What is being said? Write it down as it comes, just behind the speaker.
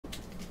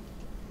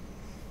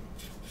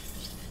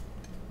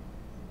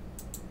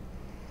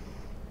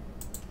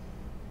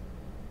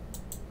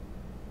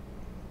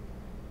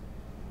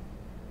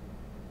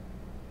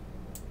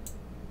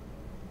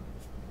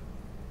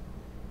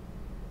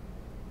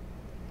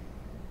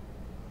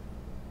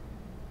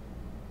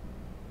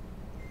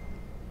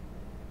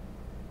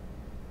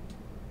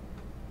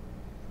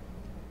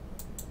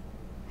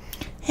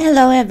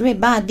Hello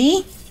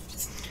everybody.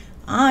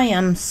 I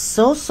am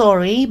so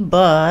sorry,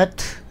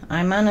 but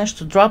I managed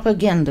to drop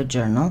again the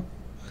journal.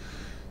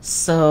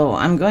 So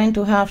I'm going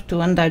to have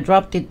to, and I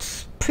dropped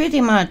it pretty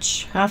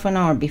much half an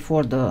hour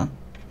before the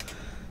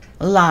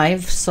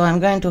live, so I'm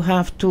going to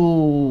have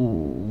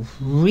to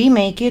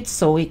remake it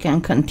so we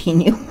can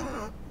continue.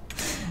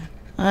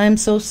 I'm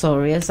so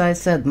sorry. As I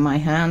said, my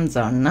hands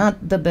are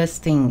not the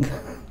best thing.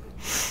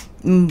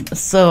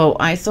 So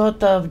I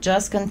thought of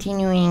just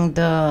continuing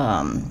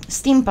the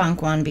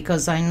steampunk one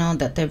because I know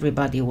that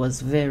everybody was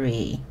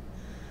very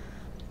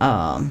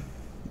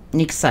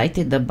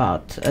excited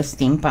about a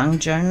steampunk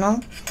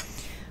journal.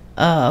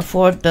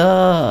 For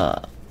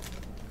the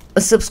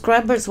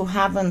subscribers who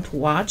haven't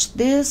watched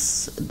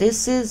this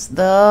is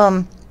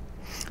the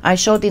I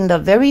showed in the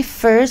very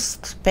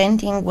first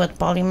painting with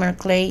polymer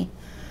clay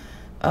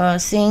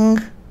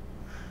thing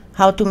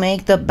how to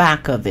make the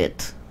back of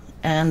it.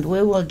 And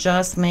we will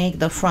just make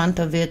the front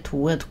of it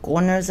with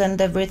corners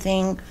and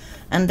everything,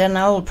 and then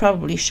I will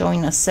probably show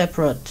in a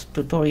separate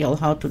tutorial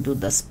how to do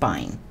the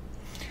spine.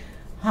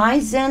 Hi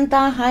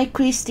Zenta, hi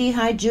Christy,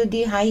 hi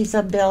Judy, hi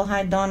Isabel,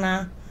 hi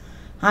Donna,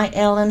 hi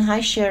Ellen,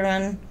 hi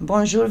Sharon,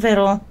 bonjour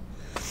Vero.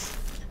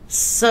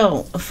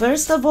 So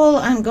first of all,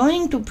 I'm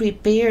going to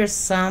prepare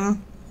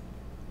some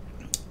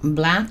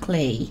black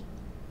clay,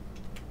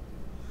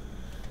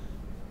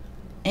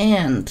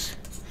 and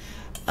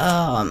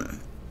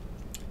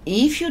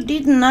if you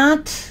did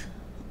not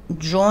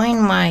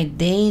join my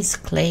Days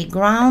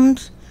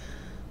Playground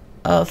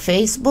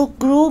Facebook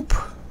group,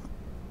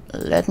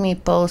 let me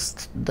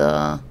post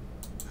the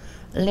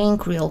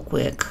link real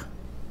quick,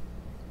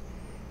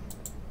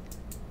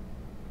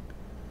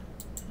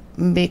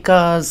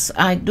 because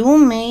I do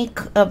make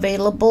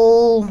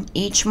available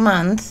each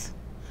month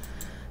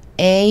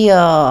a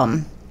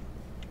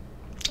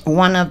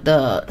one of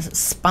the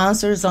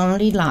sponsors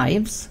only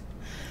lives.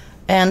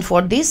 And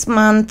for this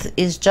month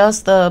is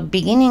just the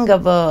beginning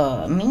of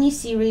a mini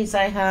series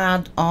I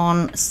had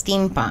on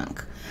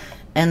steampunk,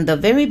 and the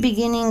very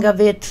beginning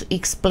of it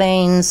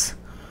explains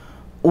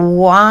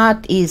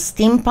what is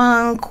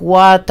steampunk,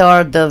 what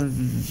are the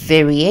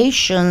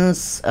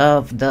variations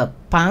of the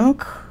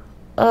punk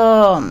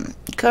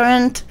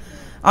current,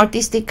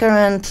 artistic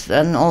current,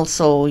 and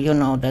also, you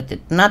know, that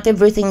not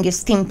everything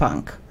is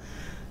steampunk,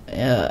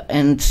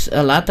 and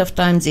a lot of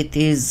times it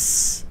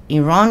is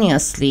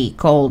erroneously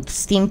called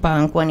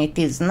steampunk when it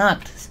is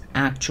not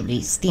actually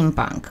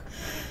steampunk.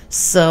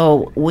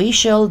 So we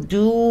shall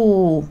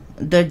do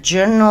the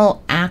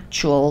journal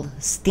actual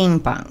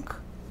steampunk.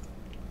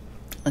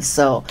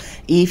 So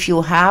if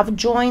you have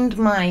joined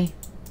my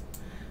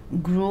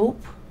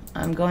group,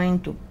 I'm going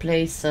to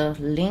place a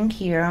link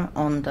here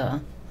on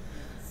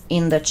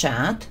in the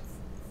chat.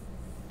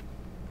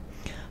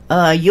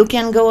 You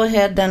can go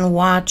ahead and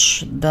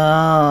watch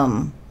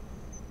the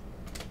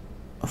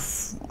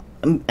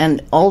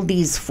and all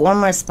these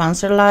former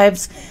sponsor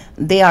lives.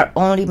 They are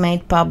only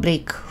made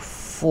public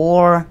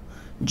for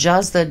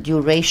just the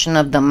duration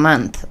of the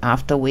month,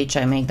 after which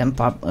I make them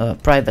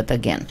private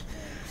again.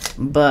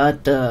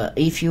 But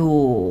if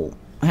you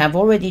have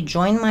already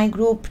joined my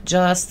group,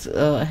 just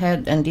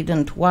ahead and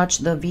didn't watch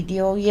the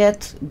video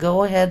yet,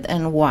 go ahead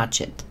and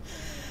watch it.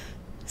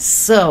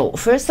 So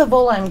first of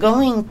all, I'm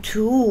going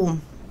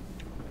to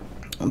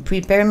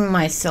prepare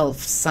myself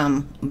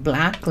some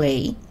black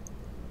clay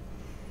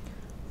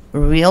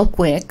real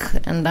quick,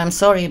 and I'm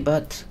sorry,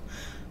 but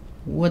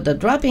with the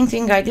dropping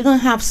thing I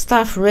didn't have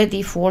stuff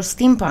ready for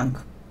steampunk.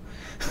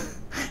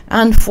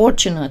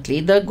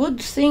 Unfortunately. The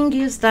good thing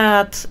is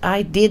that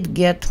I did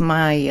get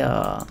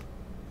my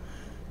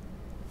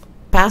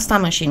pasta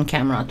machine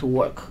camera to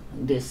work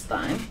this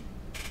time.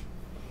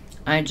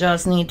 I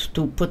just need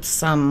to put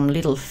some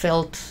little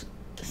felt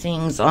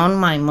things on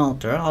my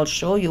motor. I'll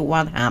show you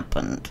what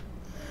happened.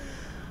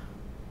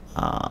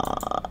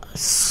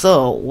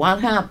 So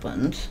what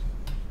happened,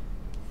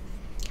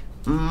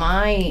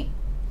 my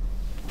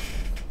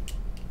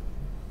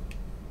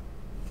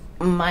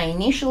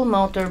initial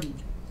motor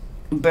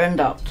burned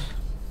out,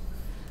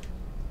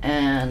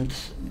 and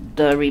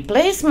the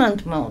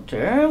replacement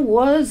motor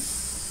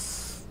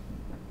was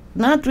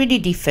not really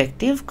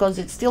defective because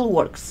it still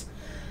works.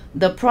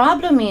 The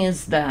problem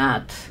is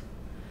that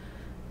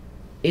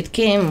it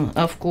came,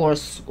 of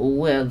course,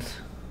 with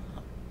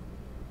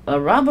a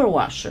rubber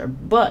washer,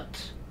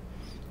 but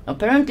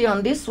apparently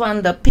on this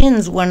one the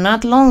pins were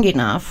not long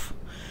enough.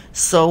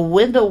 So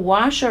with the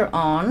washer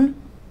on,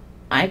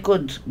 I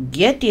could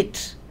get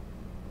it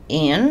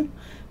in,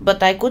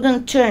 but I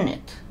couldn't turn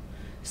it.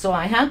 So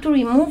I had to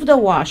remove the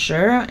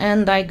washer,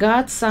 and I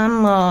got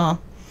some,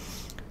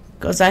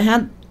 because I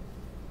had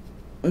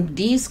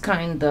these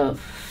kind of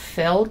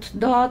felt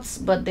dots,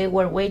 but they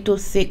were way too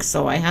thick,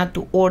 so I had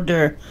to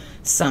order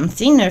some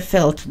thinner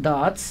felt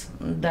dots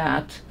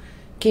that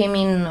came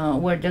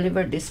in, were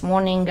delivered this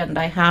morning, and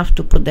I have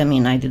to put them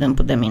in. I didn't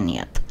put them in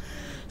yet.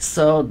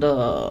 So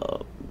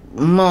the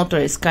motor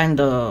is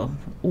kind of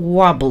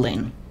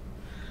wobbling,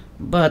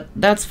 but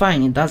that's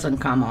fine, it doesn't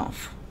come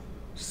off.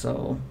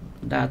 So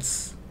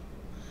that's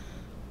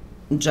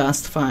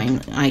just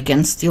fine. I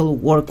can still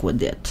work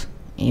with it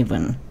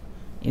even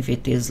if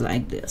it is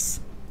like this.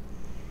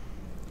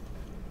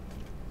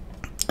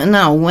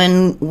 Now,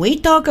 when we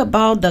talk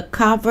about the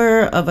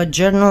cover of a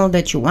journal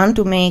that you want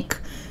to make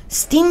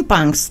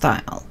steampunk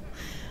style,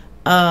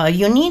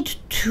 you need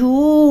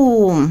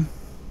to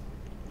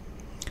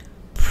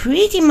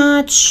pretty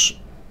much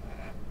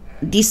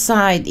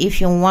decide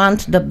if you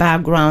want the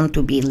background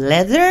to be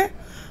leather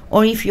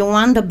or if you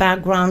want the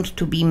background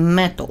to be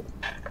metal.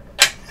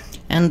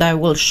 And I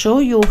will show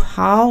you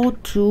how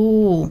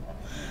to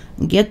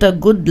get a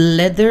good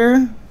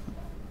leather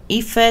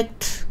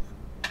effect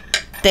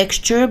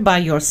texture by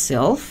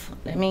yourself.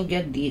 Let me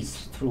get these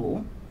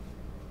through.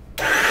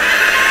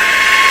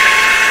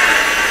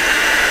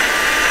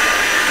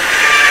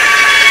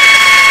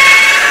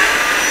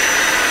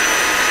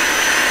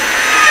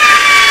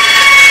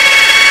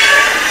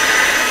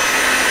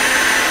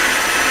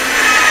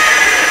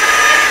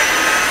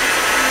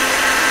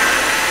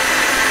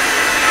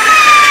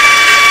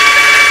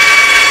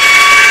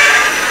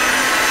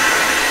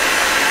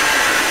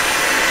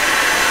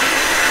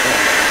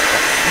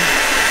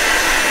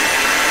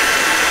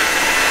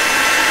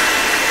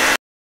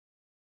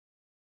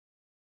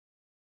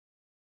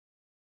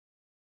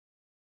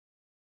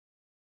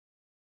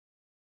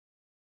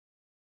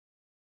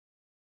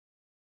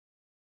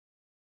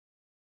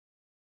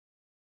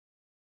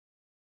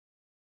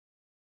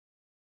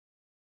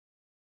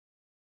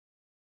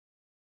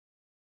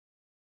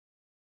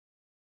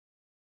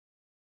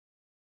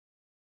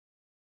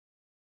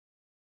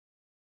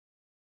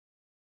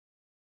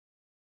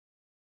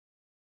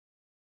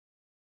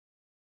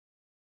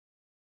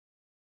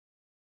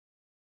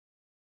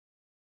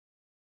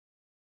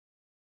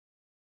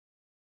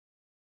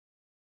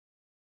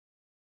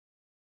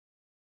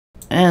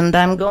 And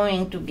I'm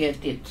going to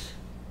get it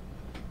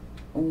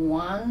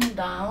one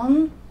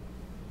down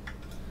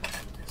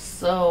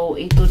so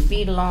it would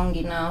be long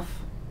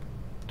enough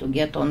to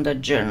get on the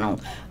journal.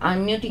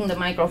 I'm muting the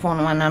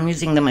microphone when I'm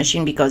using the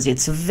machine because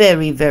it's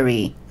very,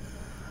 very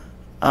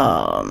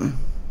loud.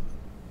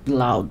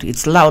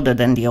 It's louder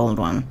than the old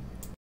one.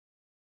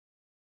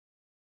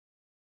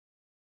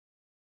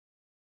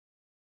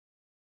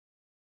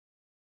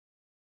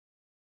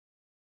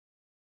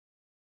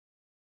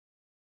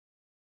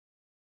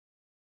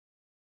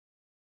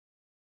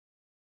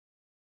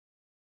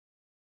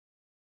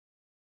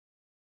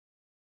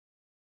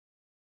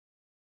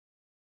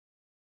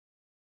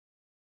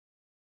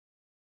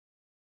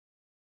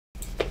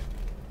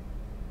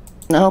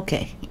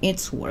 Okay,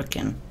 it's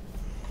working.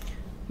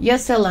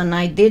 Yes, Ellen,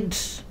 I did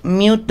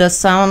mute the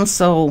sound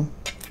so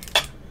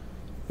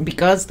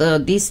because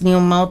this new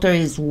motor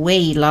is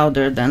way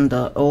louder than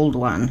the old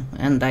one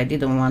and I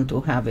didn't want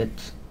to have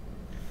it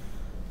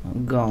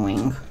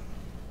going.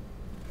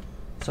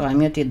 So I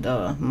muted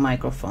the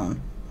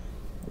microphone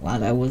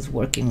while I was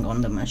working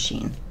on the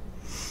machine.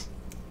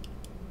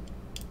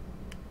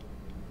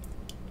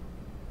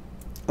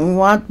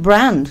 What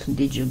brand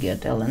did you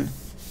get, Ellen?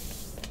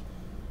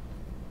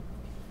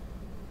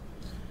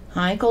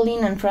 Hi,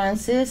 Colleen and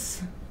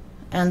Francis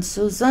and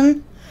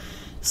Susan.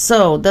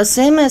 So the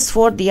same as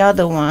for the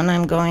other one,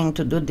 I'm going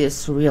to do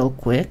this real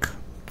quick.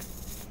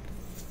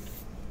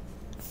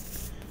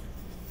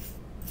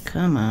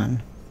 Come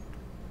on.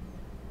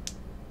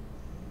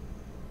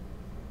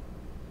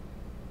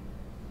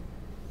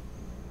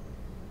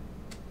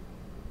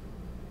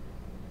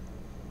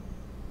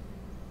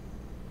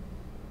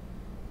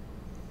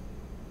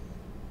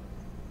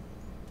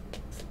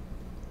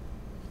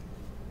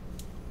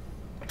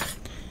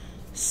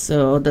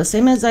 So the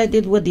same as I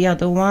did with the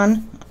other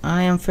one,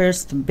 I am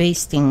first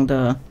basting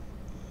the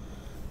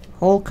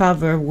whole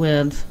cover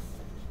with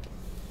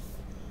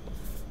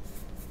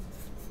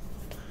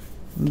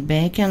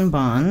Bake and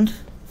Bond.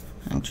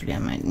 Actually, I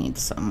might need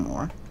some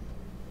more.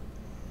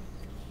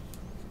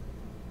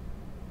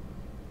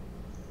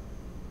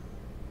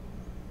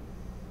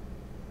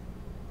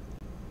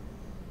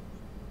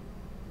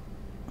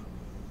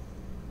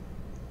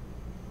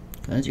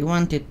 Because you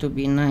want it to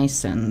be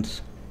nice and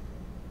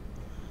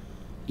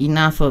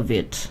enough of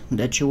it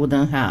that you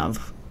wouldn't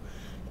have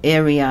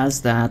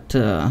areas that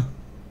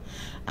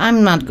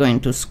I'm not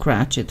going to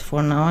scratch it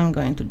for now. I'm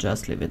going to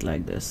just leave it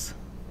like this.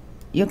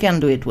 You can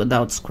do it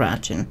without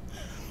scratching,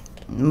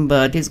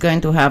 but it's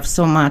going to have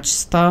so much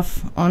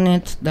stuff on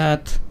it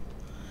that,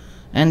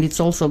 and it's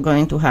also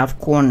going to have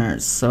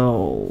corners,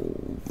 so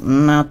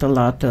not a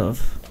lot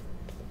of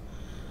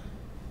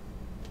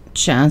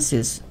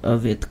chances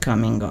of it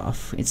coming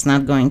off. It's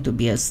not going to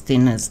be as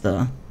thin as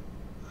the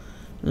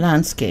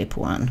landscape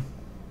one.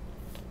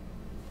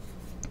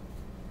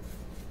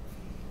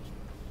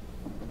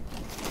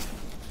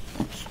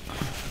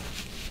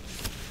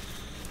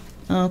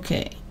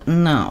 Okay,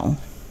 now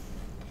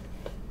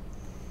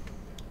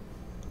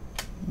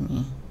let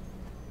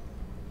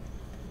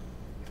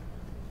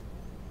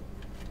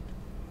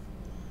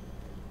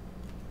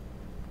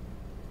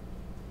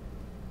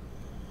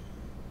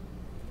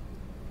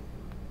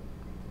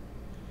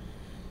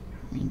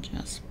me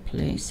just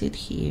place it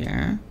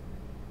here.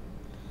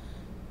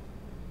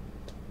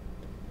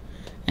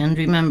 And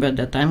remember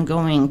that I'm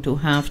going to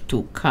have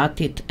to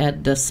cut it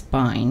at the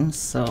spine,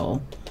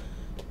 so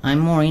I'm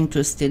more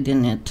interested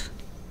in it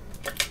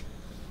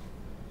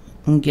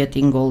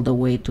getting all the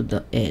way to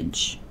the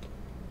edge.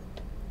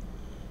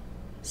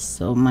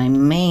 So my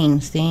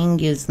main thing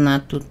is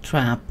not to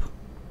trap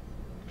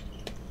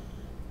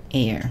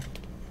air.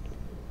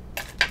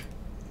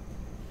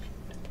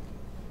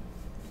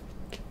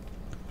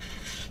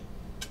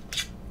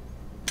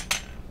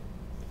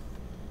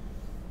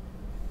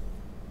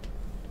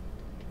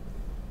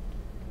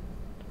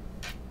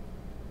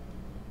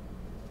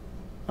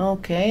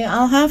 Okay,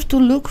 I'll have to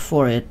look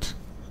for it.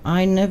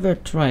 I never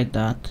tried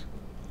that.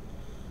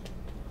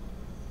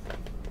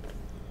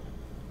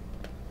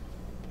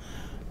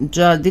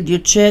 Did you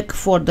check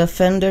for the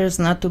fenders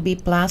not to be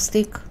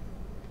plastic?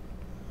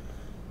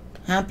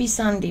 Happy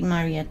Sunday,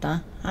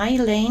 Marietta. Hi,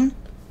 Elaine.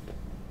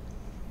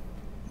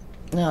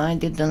 No, I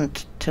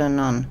didn't turn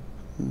on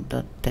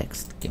the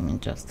text. Give me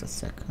just a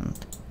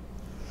second.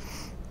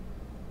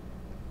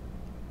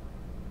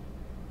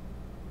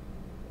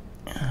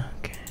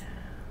 Okay.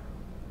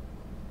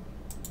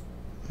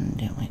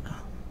 There we go.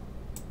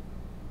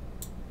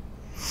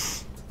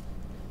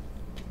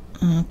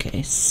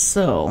 Okay,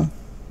 so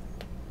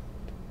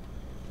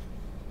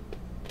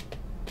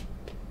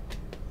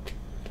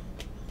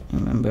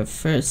remember,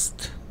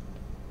 first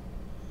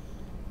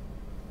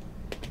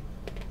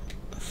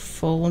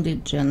fold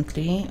it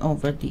gently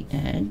over the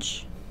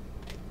edge.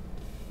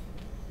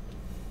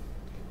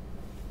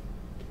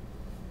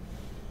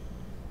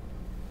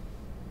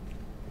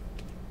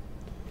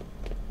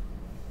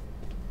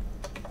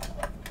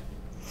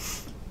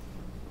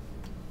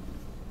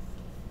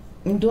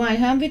 Do I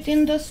have it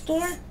in the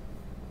store?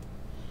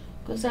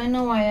 Because I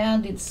know I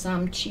added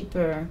some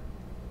cheaper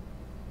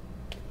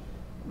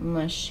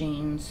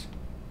machines.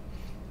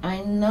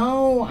 I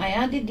know I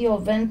added the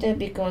Ovente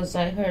because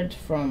I heard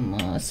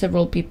from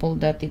several people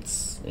that it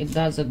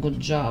does a good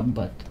job,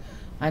 but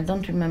I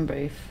don't remember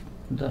if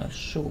the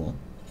shoe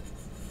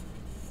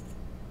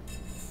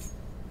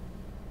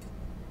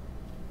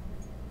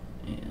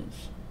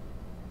is.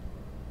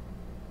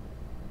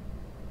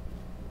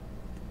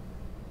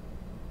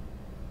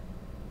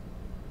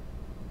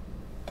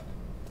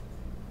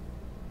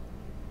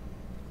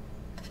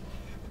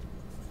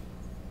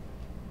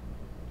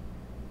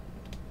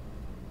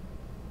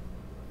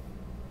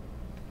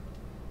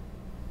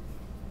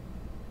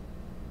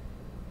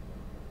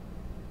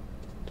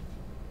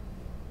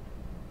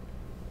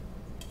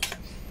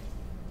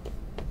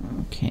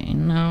 Okay,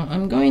 now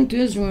I'm going to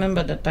use,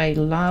 remember that I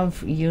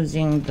love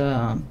using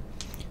the,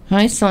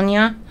 hi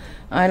Sonia,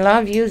 I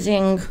love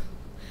using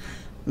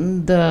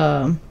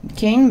the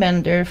cane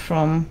benders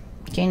from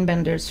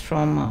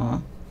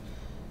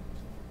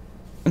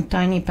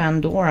Tiny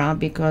Pandora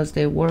because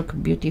they work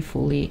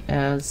beautifully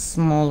as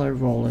smaller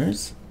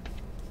rollers.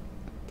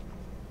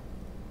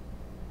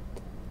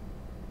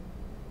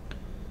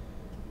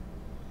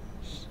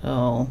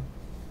 So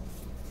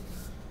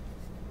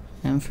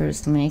I'm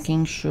first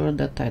making sure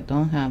that I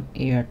don't have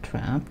air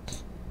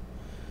trapped,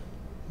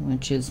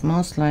 which is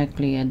most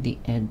likely at the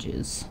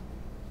edges.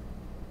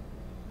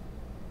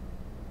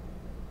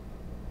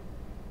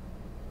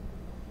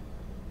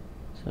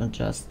 So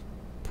just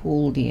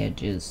pull the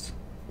edges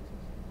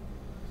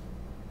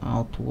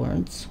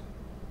outwards.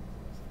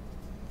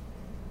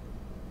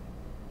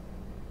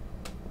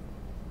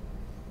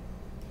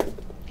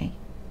 Okay.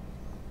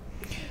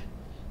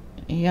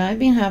 Yeah, I've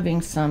been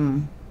having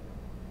some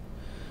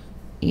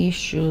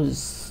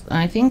issues.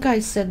 I think I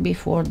said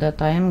before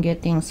that I am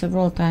getting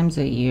several times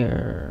a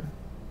year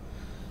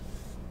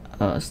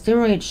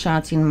steroid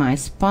shots in my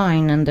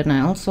spine, and then I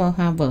also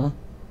have a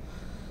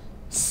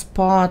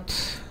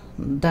spot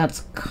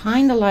that's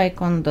kind of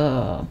like on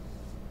the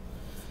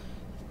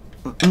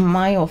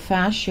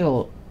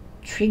myofascial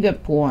trigger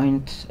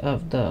point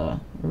of the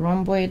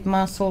rhomboid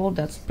muscle.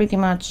 That's pretty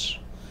much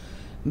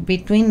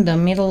between the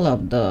middle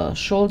of the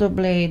shoulder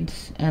blade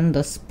and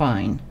the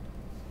spine.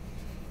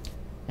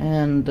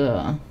 And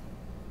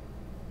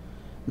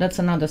that's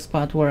another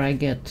spot where I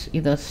get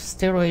either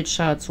steroid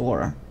shots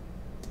or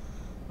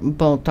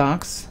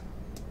Botox,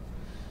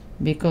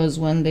 because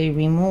when they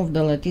remove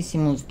the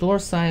latissimus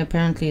dorsi,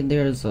 apparently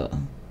there's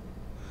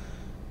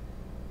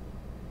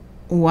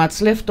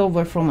what's left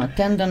over from a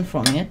tendon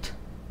from it,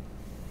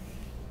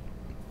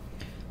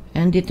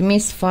 and it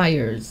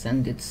misfires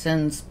and it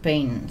sends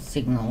pain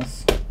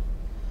signals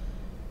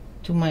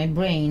to my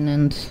brain,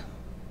 and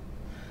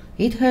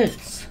it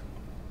hurts.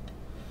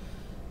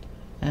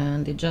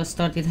 And it just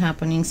started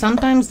happening.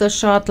 Sometimes the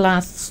shot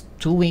lasts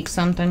 2 weeks,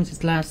 sometimes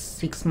it lasts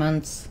 6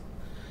 months.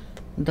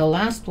 The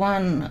last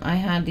one I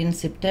had in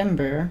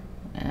September,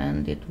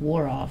 and it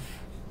wore off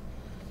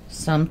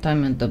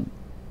sometime at the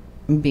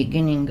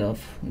beginning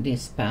of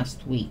this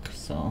past week,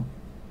 so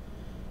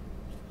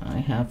I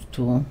have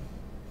to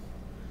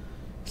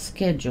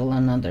schedule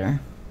another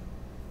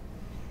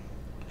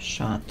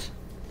shot.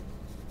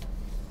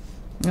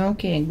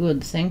 Okay,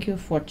 good. Thank you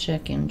for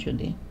checking,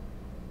 Judy.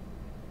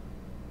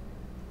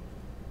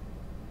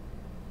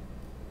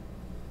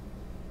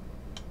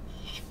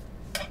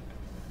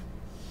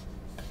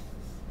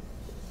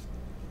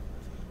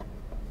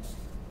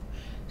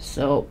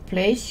 So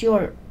place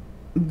your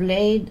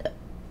blade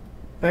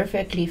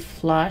perfectly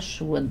flush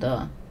with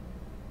the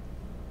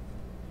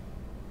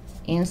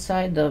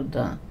inside of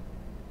the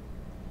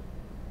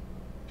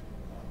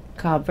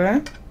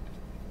cover.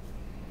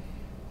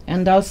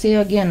 And I'll say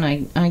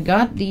again, I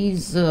got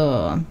these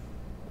little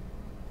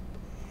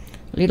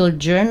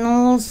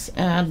journals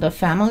at the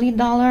Family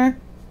Dollar,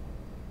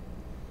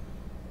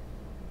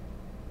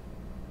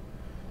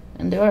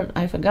 and they were,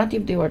 I forgot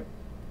if they were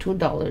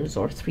 $2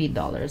 or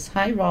 $3.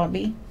 Hi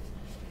Robbie.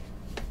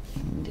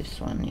 And this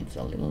one needs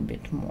a little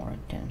bit more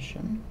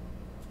attention.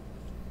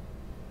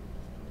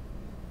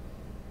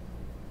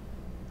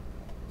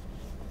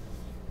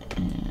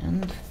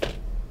 And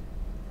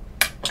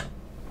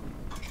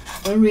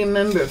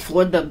remember,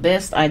 for the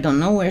best, I don't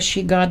know where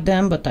she got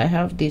them, but I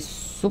have this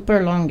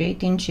super long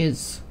 8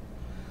 inches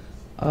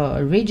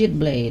rigid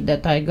blade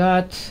that I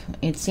got.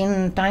 It's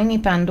in Tiny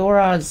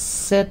Pandora's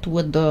set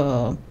with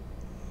the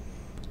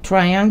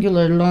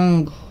triangular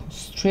long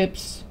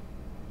strips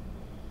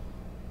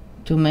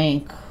to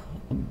make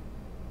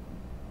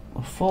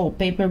faux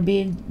paper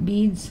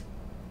beads,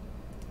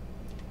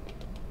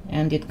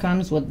 and it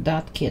comes with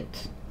that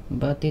kit.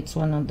 But it's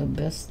one of the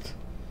best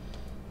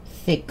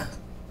thick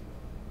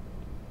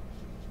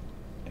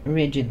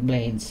rigid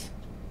blades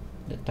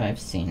that I've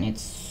seen.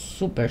 It's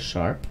super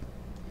sharp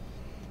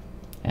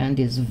and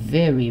it's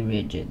very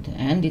rigid,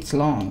 and it's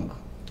long,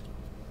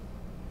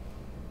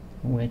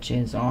 which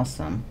is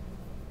awesome.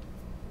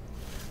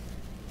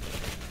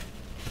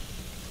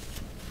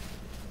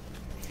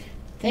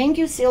 Thank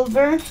you,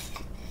 Silver.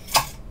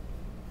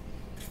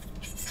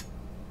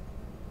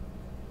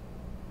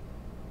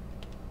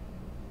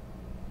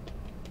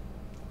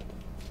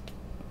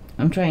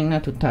 I'm trying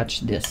not to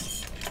touch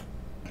this.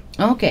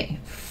 Okay,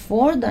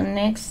 for the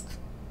next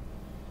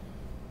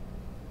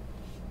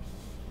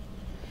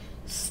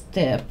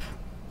step,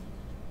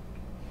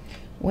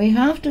 we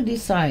have to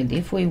decide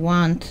if we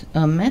want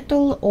a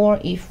metal or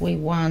if we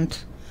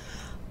want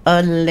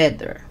a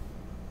leather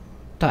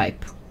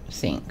type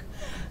thing.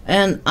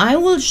 And I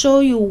will show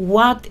you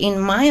what, in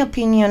my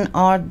opinion,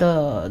 are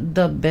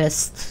the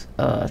best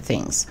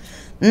things.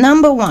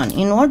 Number one,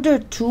 in order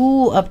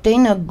to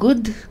obtain a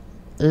good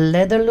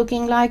leather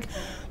looking like,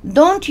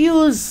 don't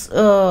use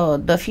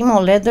the Fimo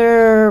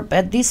leather.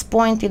 At this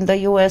point in the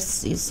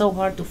US, it's so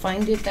hard to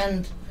find it,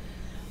 and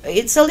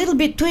it's a little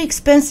bit too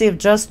expensive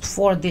just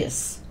for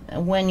this,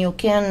 when you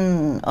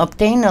can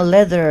obtain a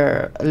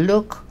leather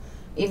look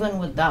even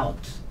without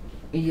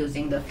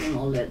using the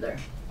Fimo leather.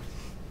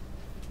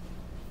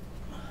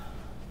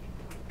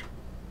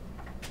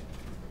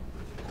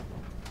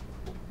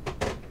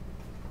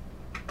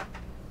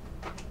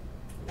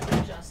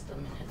 Just a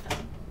minute,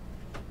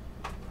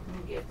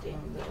 I'm getting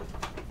the...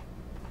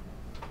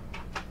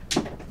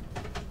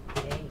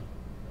 Hey,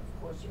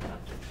 of course you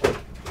have to...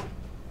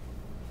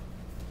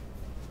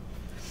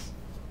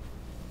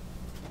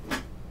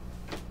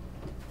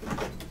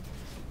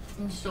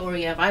 I'm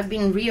sorry, I've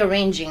been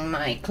rearranging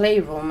my clay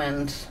room,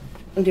 and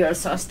there's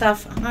some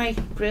stuff, hi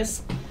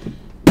Chris,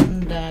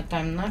 that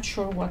I'm not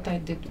sure what I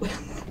did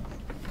with.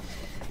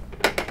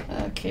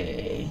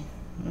 Okay,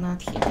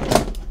 not here.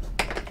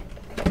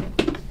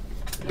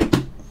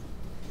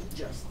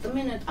 Just a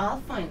minute,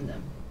 I'll find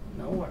them.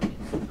 No worries,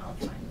 I'll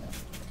find them.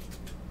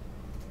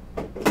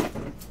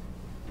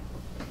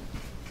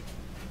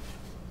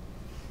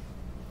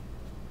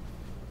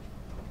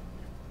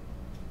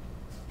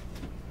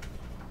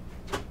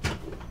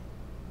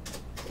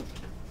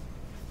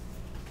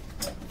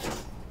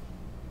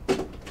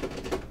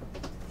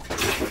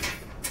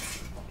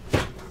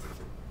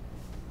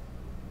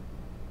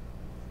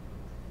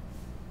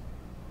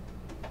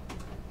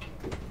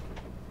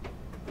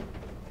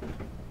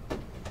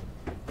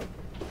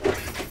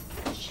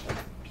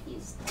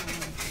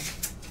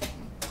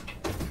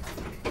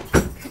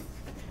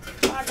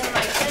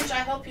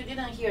 I hope you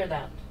didn't hear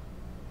that.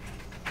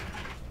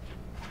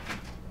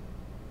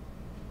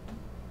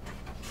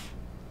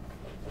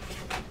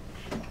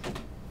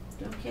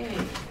 Okay.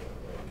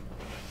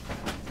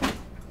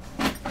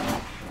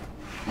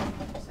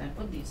 So I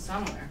put these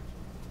somewhere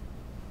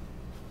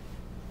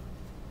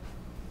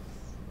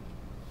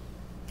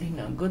in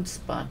a good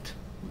spot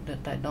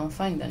that I don't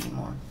find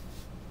anymore.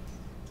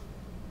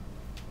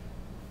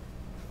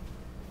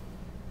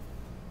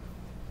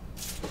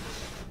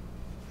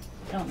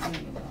 Oh, there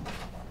you go.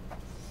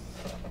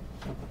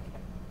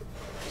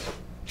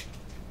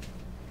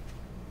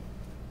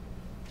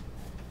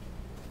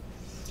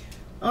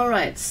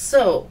 Alright,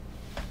 so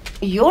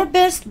your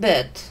best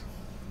bet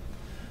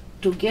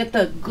to get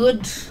a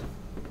good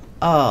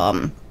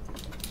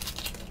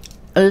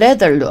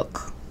leather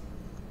look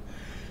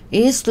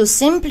is to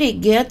simply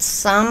get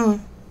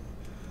some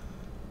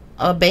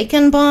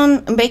bacon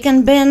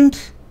bend,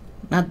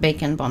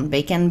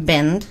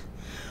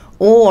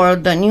 or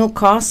the new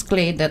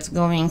PolyClay that's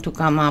going to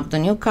come up. The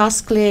new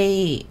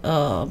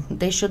PolyClay,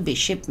 they should be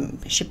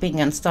shipping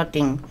and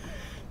starting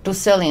to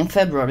sell in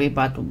February,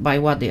 but by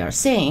what they are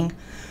saying.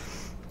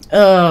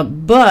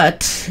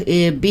 But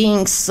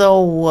being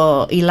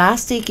so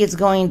elastic, it's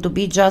going to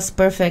be just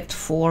perfect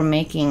for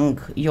making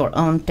your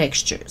own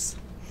textures.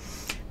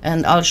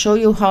 And I'll show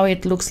you how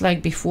it looks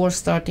like before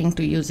starting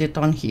to use it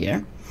on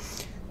here.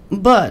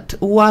 But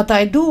what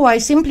I do, I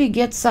simply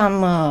get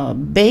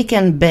some bake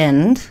and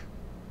bend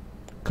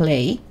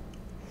clay,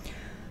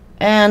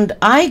 and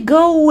I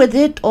go with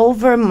it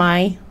over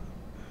my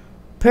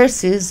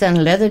purses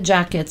and leather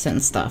jackets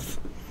and stuff.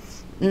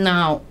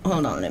 Now,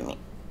 hold on, let me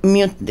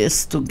mute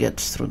this to get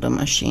through the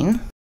machine.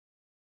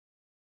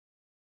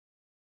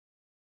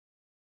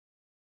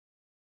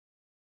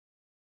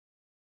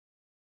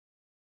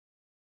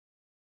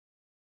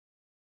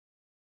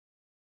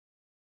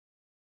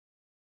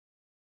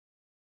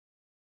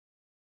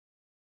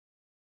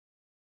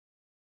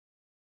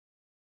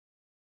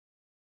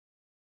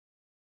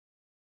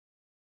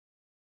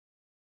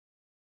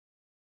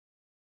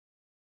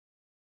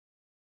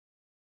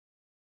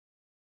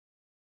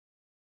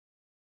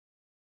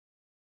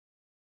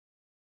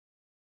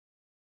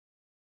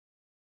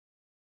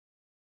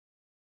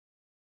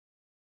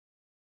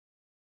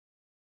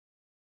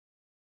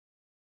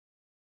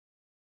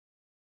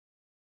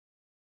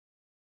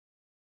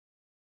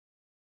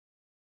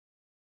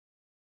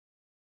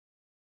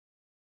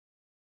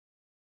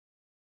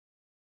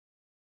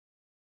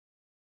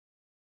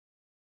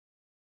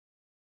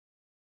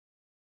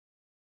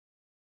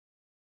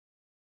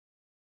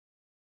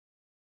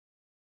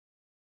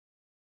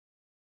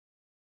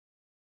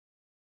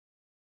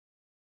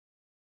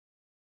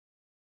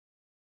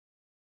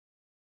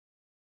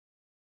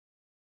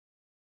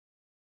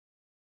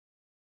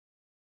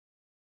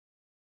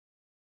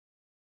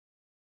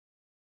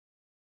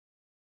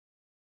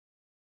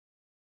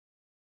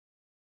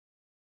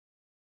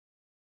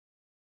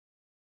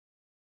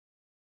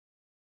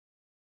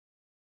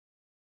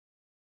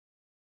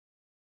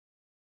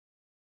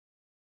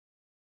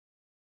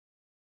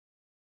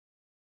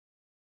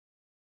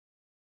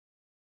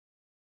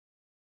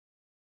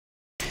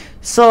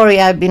 Sorry,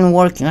 I've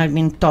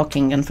been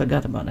talking and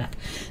forgot about that.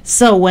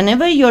 So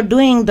whenever you're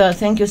doing the,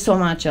 thank you so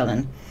much,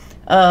 Ellen.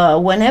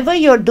 Whenever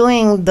you're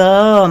doing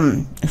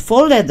the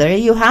faux leather,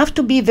 you have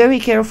to be very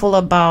careful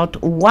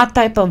about what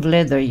type of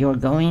leather you're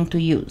going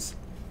to use.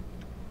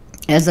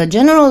 As a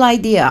general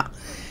idea,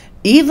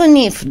 even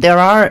if there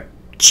are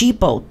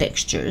cheapo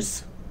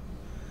textures,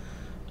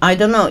 I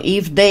don't know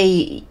if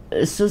they,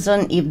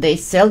 Susan, if they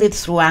sell it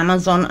through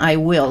Amazon, I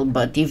will,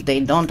 but if they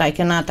don't, I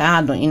cannot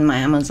add in my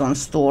Amazon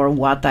store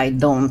what I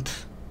don't,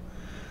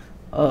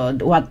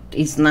 what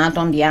is not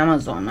on the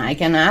Amazon. I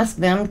can ask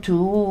them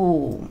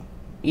to,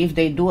 if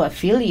they do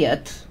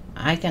affiliate,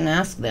 I can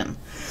ask them.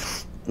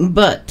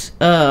 But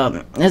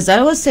as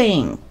I was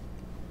saying,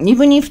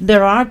 even if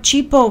there are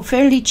cheapo,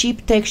 fairly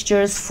cheap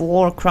textures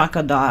for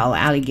crocodile,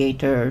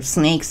 alligator,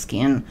 snake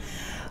skin,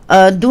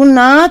 do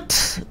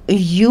not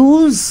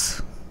use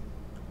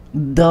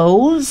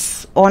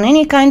those on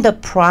any kind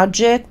of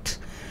project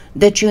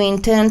that you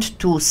intend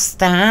to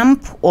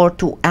stamp or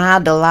to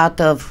add a lot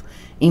of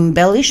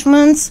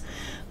embellishments,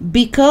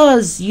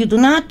 because you do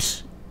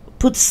not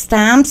put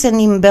stamps and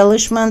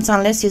embellishments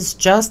unless it's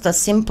just a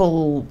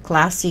simple,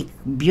 classic,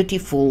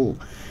 beautiful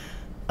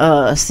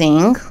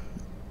thing.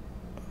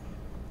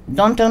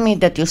 Don't tell me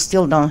that you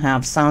still don't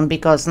have sound,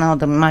 because now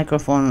the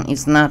microphone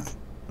is not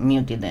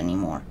muted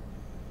anymore.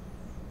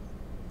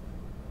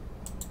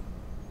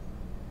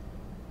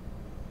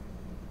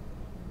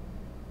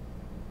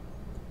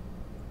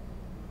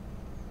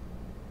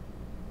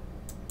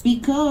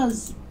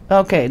 Because,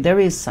 okay, there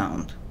is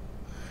sound.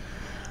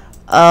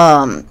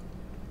 Don't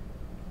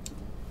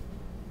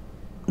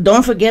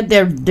forget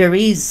there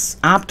is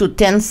up to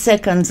 10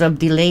 seconds of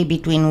delay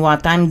between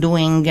what I'm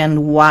doing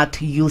and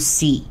what you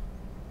see.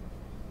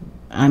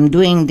 I'm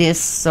doing this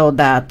so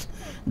that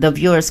the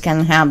viewers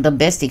can have the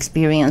best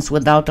experience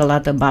without a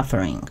lot of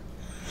buffering.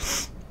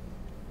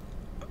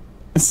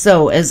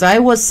 So, as I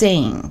was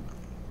saying,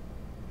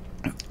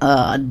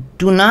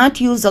 do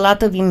not use a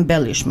lot of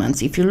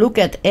embellishments. If you look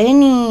at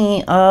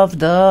any of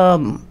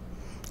the,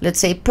 let's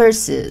say,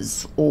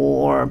 purses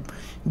or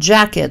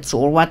jackets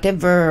or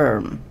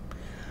whatever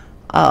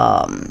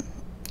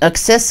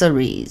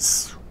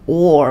accessories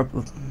or,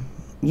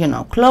 you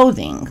know,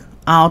 clothing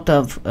out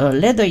of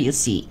leather you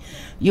see,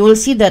 you will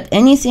see that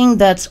anything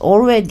that's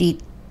already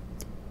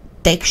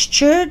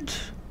textured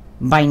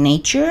by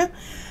nature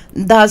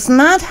does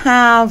not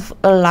have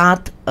a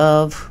lot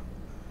of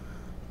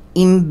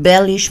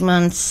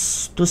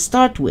embellishments to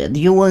start with.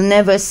 You will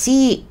never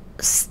see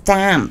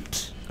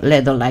stamped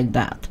leather like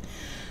that.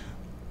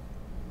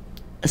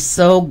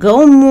 So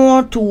go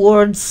more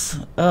towards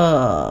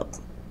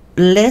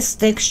less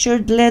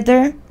textured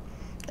leather.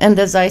 And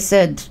as I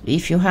said,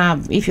 if you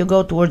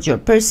go towards your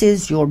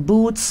purses, your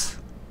boots,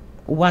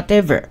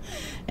 whatever,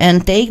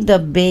 and take the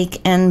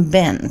bake and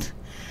bend.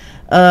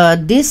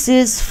 This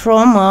is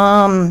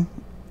from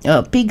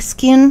a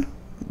pigskin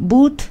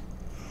boot,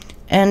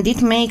 and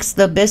it makes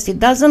the best. It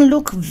doesn't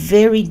look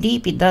very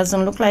deep. It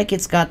doesn't look like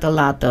it's got a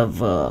lot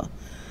of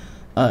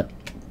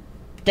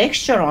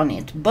texture on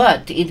it,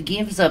 but it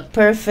gives a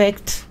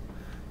perfect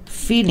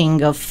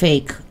feeling of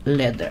fake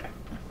leather.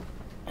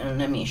 And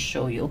let me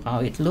show you how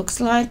it looks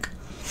like.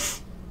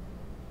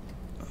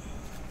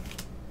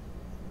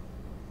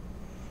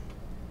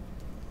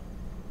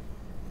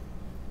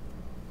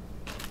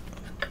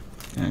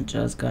 I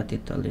just got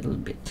it a little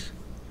bit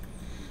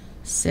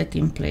set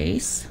in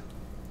place.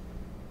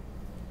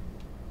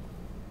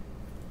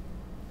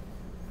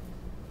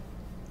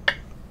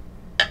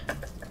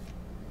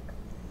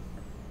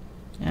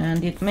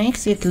 And it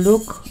makes it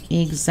look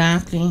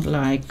exactly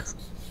like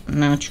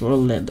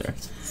natural leather.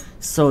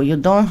 So you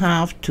don't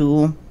have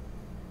to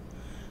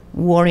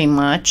worry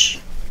much.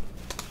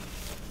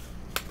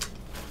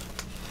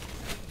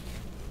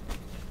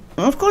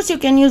 Of course, you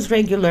can use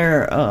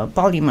regular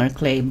polymer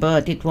clay,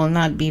 but it will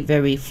not be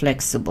very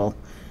flexible.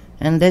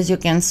 And as you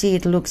can see,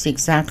 it looks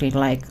exactly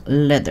like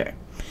leather.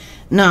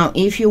 Now,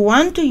 if you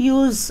want to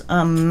use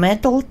a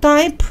metal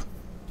type,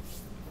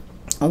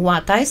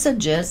 what I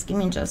suggest, give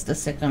me just a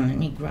second, let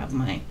me grab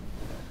my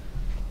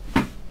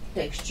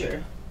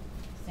texture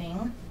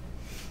thing.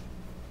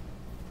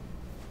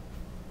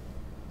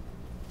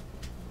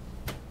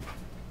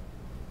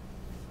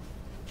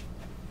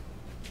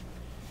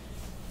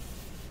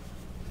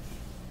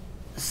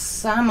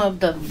 Some of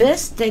the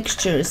best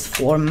textures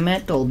for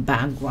metal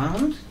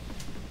background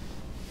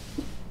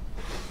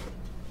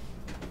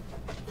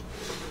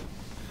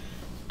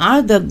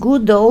are the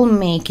good old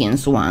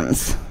makings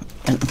ones.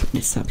 And put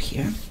this up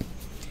here.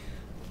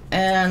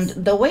 And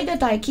the way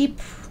that I keep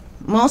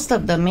most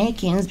of the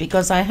makings,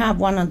 because I have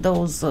one of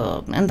those,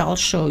 and I'll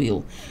show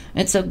you,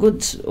 it's a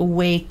good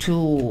way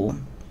to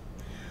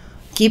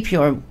keep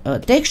your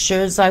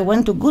textures. I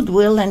went to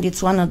Goodwill, and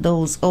it's one of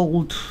those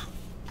old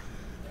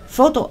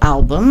photo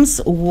albums.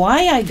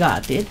 Why I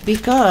got it?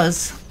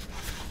 Because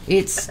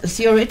it's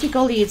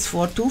theoretically it's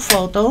for 2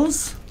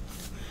 photos,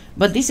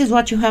 but this is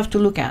what you have to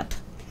look at.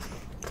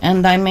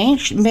 And I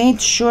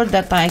made sure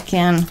that I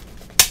can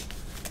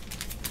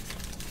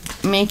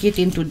make it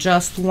into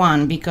just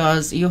one,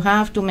 because you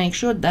have to make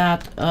sure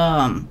that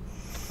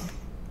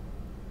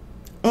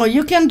or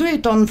you can do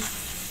it on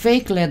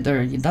fake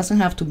leather. It doesn't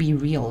have to be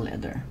real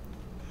leather.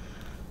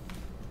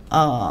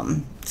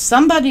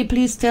 Somebody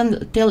please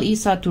tell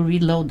Isa to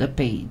reload the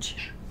page.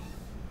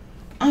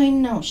 I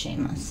know,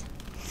 Seamus.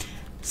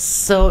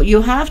 So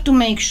you have to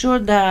make sure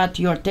that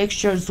your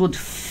textures would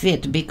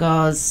fit,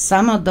 because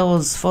some of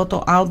those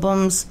photo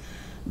albums,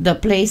 the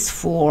place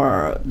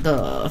for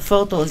the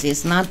photos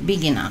is not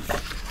big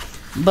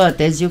enough.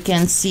 But as you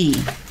can see,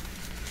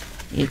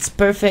 it's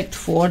perfect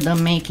for the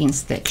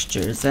makings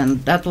textures,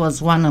 and that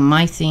was one of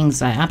my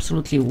things. I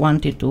absolutely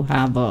wanted to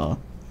have all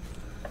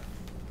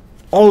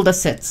the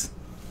sets.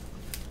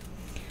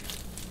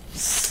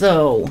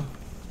 So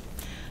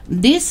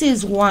this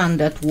is one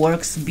that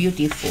works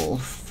beautiful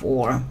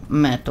for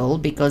metal,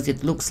 because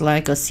it looks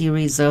like a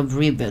series of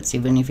rivets,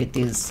 even if it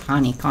is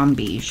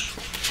honeycomb-ish.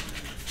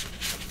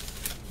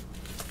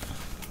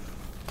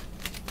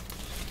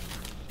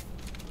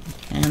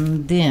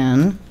 And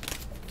then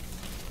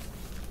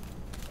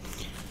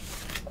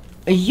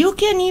you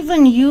can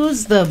even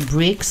use the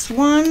bricks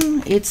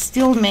one. It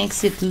still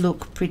makes it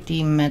look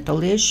pretty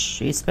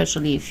metalish,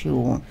 especially if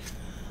you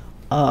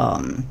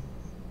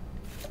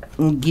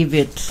give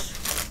it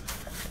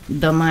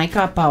the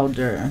mica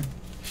powder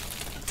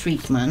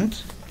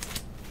treatment.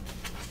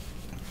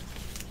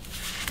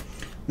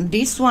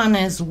 This one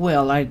as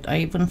well, I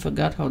even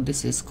forgot how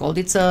this is called.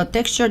 It's a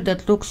texture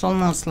that looks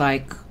almost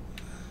like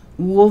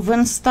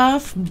woven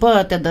stuff,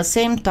 but at the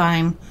same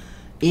time,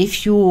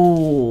 if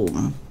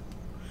you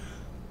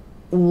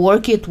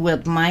work it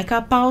with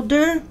mica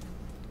powder,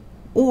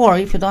 or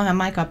if you don't have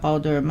mica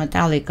powder,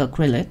 metallic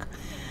acrylic,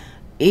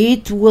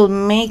 it will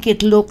make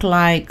it look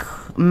like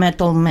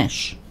metal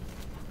mesh.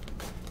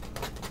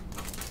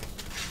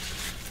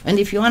 And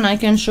if you want, I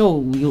can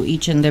show you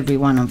each and every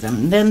one of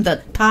them. Then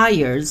the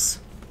tires,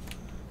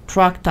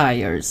 truck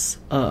tires,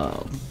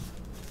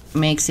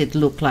 makes it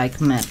look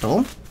like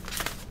metal.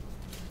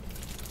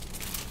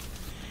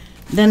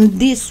 Then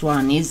this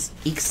one is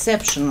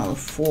exceptional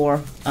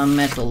for a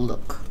metal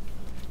look,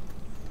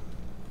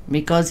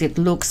 because it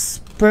looks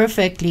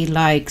perfectly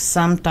like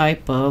some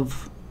type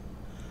of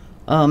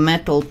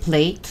metal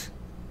plate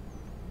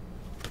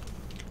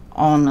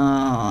on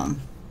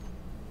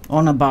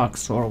a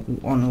box or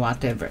on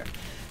whatever.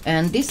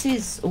 And this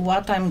is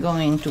what I'm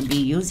going to be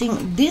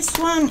using. This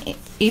one,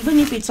 even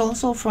if it's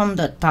also from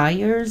the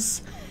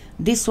tires,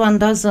 this one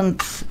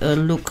doesn't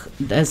look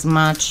as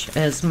much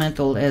as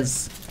metal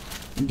as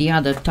the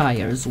other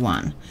tires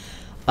one.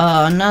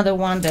 Another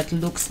one that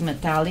looks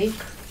metallic,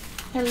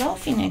 hello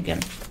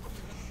Finnegan,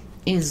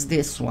 is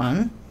this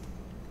one,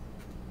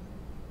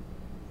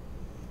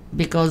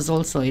 because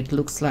also it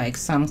looks like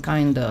some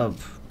kind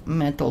of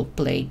metal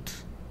plate,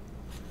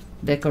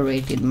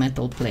 decorated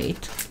metal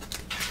plate.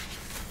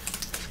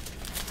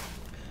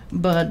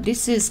 But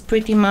this is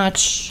pretty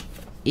much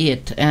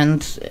it.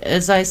 And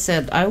as I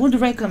said, I would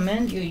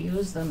recommend you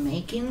use the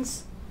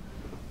makings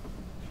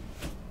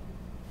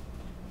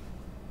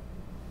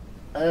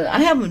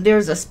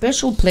there's a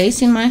special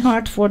place in my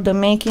heart for the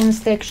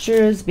makings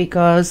textures,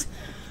 because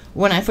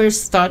when I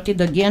first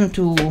started again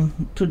to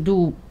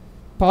do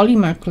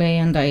polymer clay,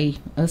 and I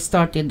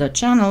started the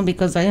channel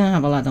because I didn't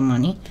have a lot of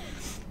money.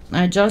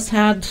 I just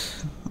had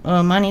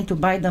money to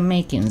buy the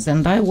makings,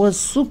 and I was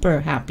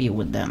super happy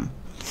with them.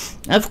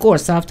 Of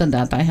course, after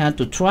that I had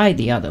to try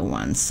the other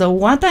ones. So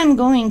what I'm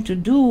going to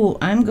do,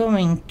 I'm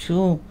going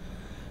to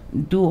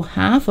do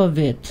half of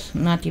it,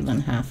 not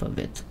even half of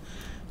it.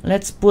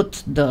 Let's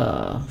put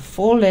the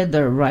faux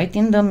leather right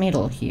in the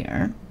middle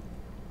here,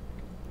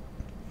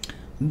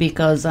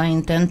 because I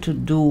intend to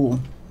do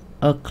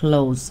a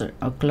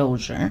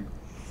closure,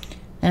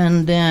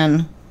 and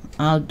then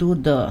I'll do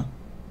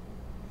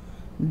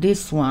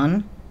this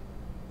one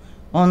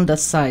on the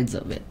sides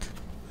of it.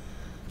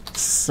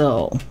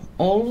 So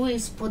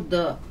always put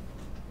the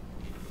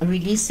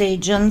release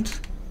agent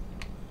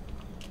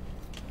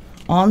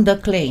on the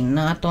clay,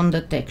 not on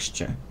the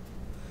texture,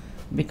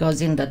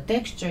 because in the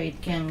texture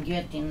it can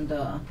get in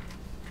the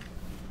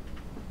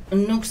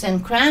nooks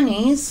and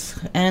crannies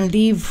and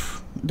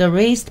leave the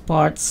raised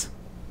parts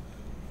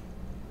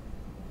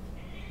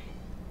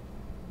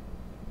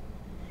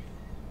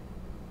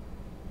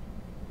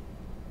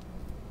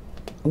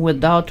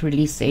without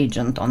release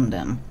agent on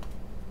them.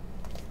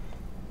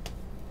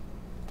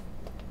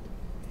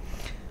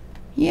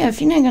 Yeah,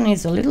 Finnegan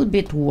is a little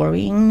bit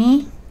worrying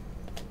me,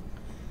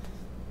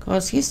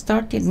 because he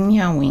started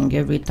meowing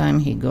every time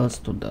he goes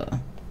to the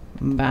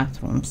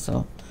bathroom,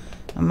 so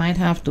I might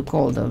have to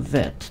call the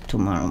vet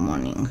tomorrow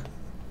morning.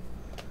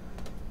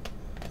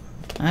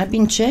 I've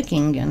been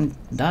checking and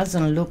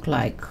doesn't look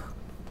like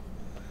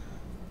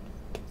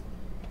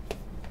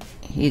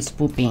he's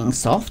pooping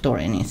soft or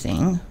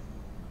anything,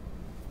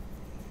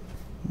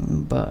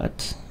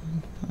 but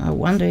I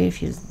wonder if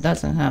he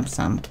doesn't have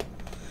some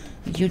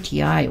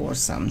UTI or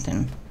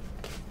something.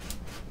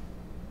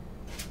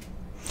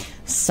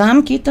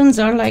 Some kittens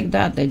are like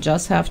that, they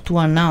just have to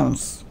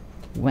announce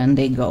when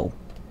they go.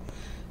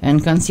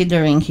 And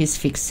considering his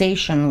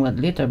fixation with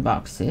litter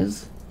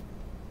boxes.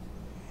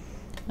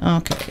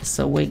 Okay,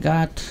 so we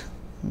got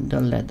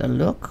the leather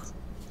look.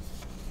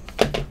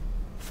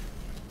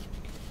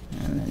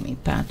 And let me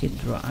pat it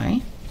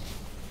dry.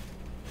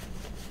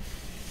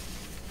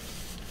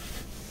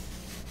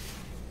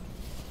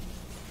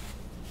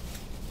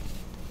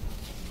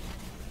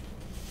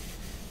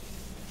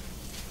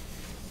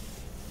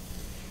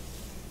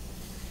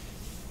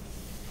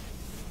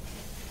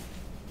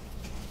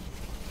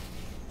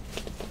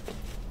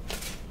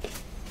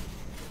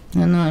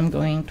 And now I'm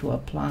going to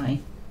apply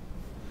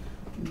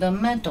the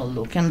metal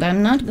look, and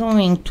I'm not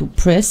going to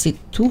press it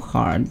too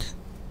hard.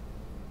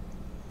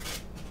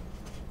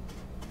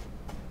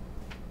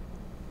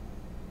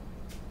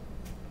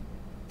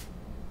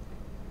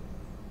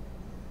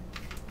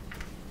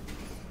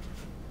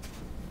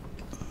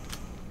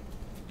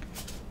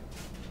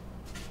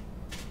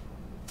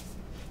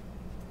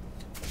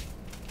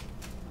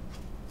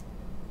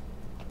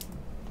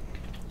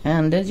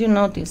 And as you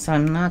notice,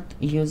 I'm not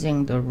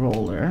using the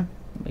roller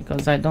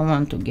because I don't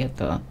want to get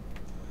a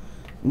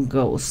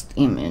ghost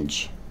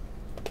image.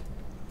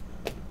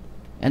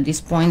 At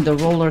this point, the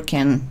roller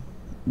can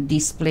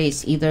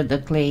displace either the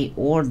clay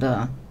or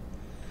the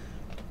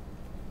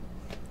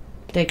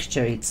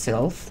texture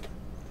itself.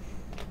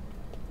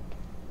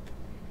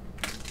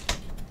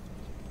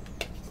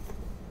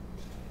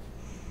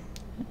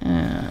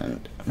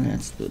 And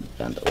let's do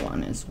the other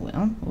one as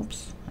well.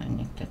 Oops, I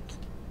nicked it.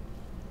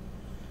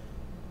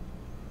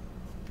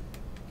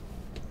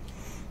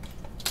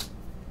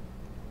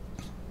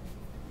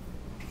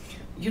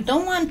 You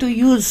don't want to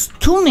use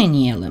too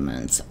many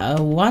elements.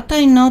 What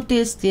I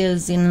noticed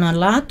is in a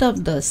lot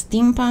of the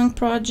steampunk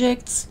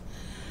projects,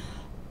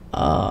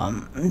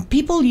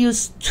 people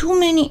use too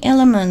many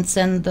elements,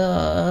 and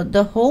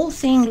the whole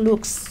thing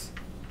looks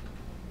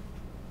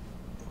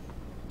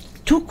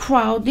too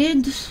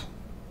crowded.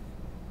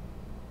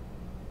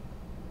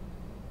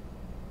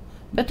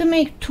 Better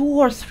make 2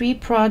 or 3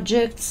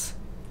 projects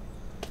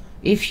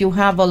if you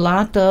have a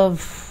lot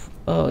of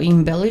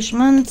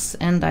embellishments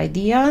and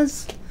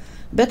ideas.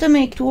 Better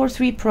make 2 or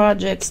 3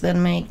 projects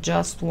than make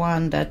just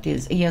one that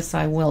is... Yes,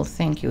 I will.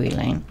 Thank you,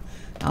 Elaine.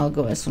 I'll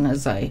go as soon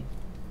as I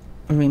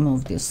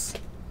remove this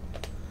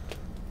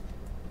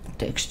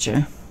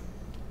texture.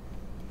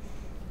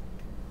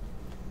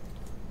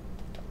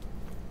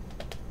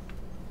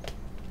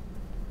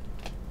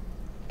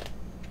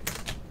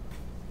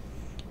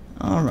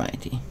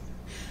 Alrighty.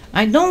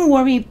 I don't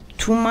worry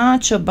too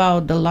much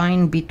about the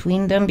line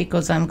between them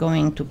because I'm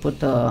going to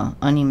put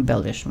an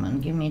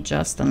embellishment. Give me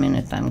just a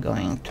minute. I'm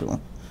going to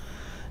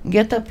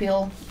get a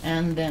pill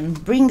and then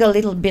bring a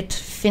little bit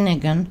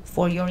Finnegan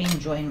for your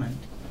enjoyment.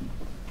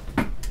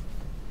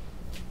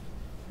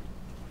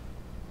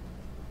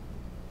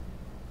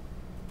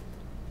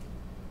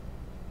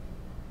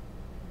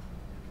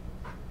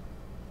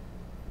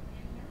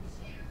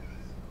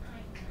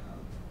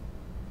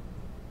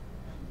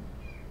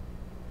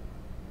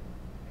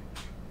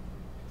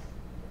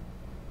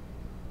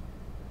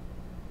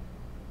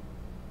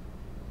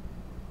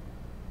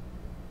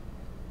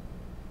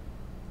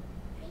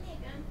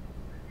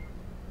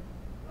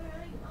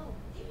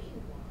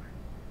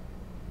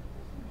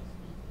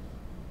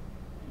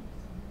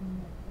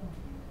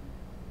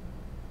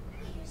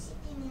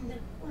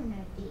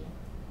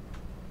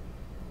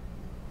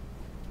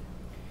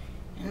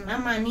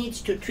 Mama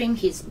needs to trim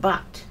his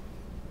butt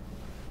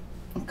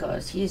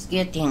because he's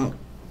getting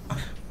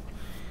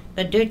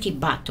a dirty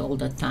butt all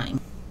the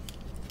time.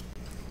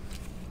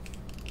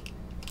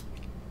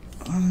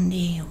 And there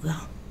you go.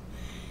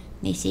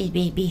 This is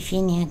baby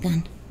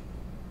Finnegan.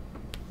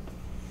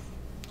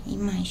 He's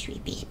my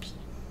sweet baby.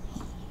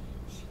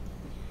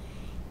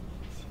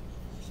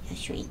 He's a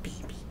sweet baby.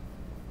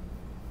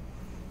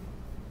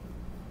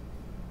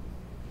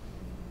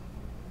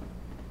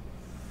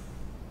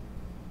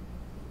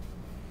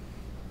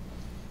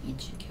 You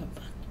check your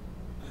butt.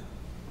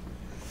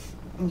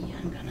 Yeah,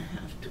 I'm gonna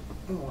have to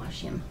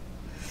wash him.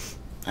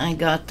 I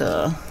got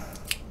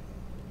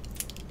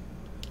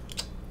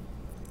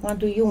what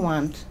do you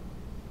want?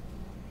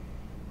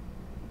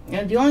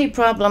 Yeah, the only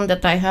problem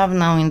that I have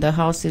now in the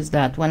house is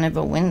that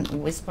whenever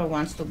Whisper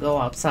wants to go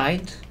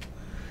outside,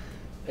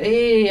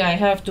 I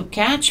have to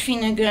catch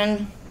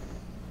Finnegan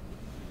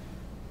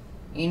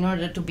in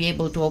order to be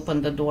able to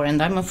open the door,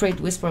 and I'm afraid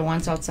Whisper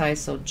wants outside,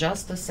 so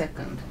just a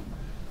second.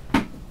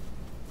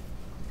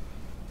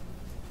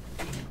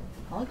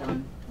 Hold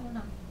on.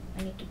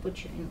 I need to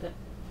put you in the...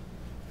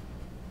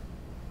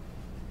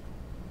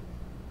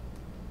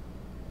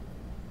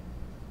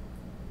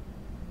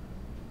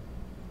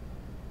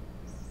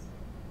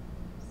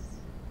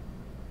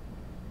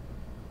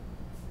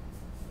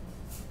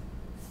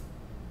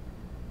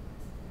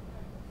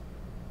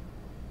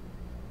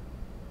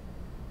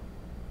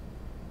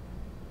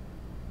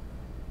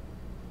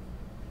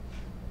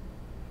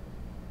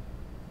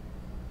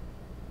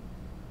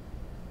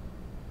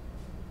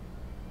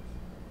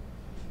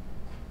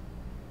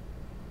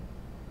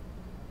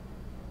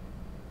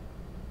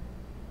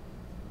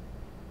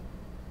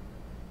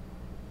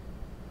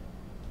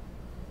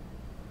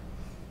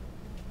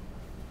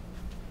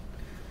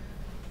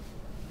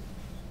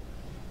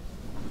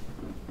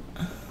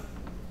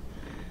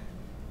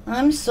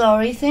 I'm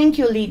sorry. Thank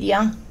you,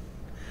 Lydia.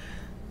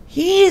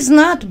 He is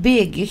not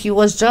big. He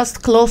was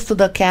just close to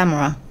the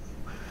camera.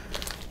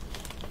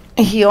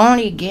 He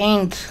only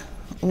gained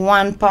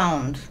 1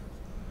 pound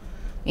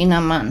in a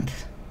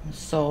month.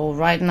 So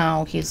right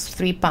now he's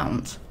 3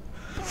 pounds.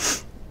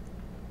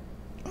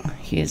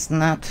 He's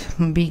not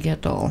big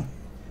at all.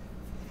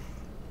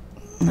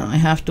 Now I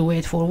have to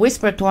wait for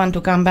Whisper to want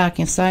to come back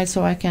inside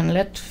so I can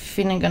let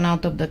Finnegan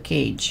out of the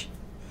cage.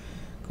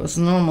 Because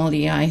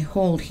normally I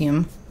hold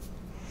him.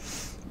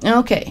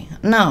 Okay,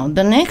 now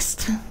the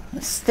next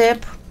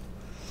step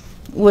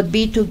would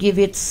be to give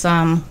it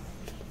some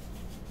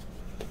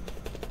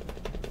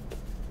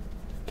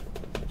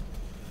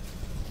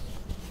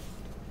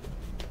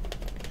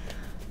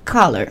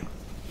color.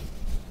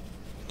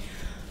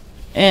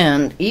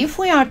 And if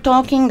we are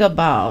talking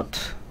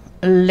about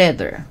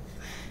leather,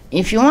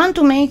 if you want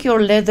to make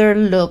your leather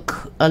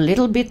look a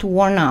little bit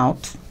worn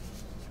out,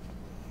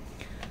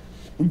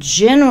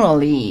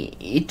 generally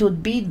it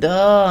would be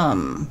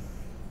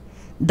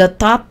the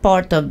top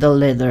part of the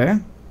leather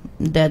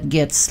that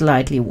gets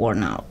slightly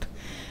worn out.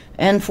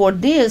 And for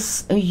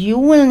this, you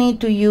will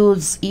need to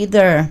use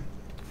either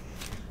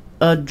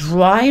a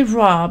dry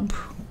rub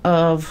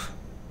of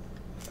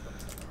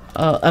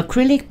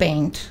acrylic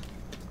paint,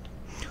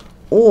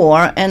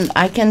 or, and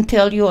I can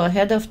tell you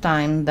ahead of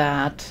time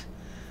that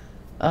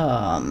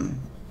the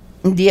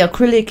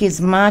acrylic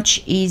is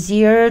much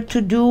easier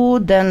to do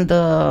than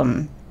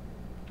the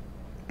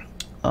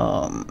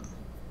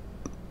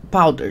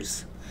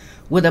powders.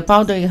 With the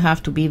powder you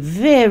have to be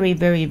very,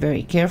 very,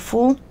 very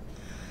careful.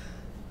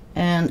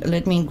 And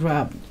let me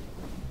grab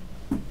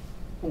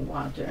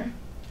water.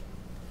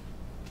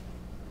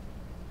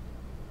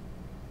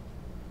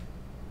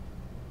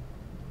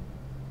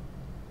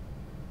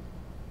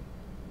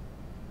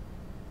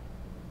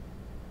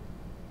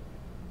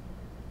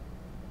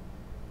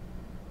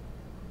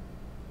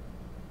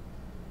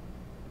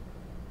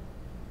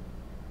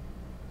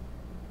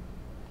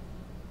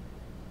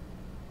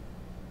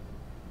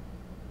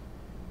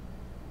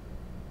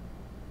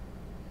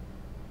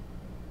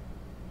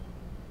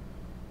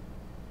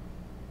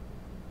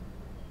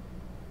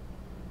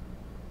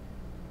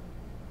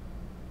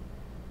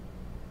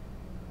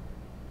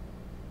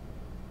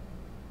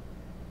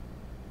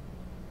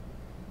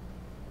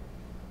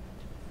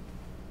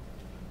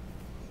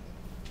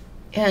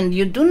 And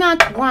you do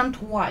not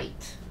want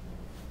white.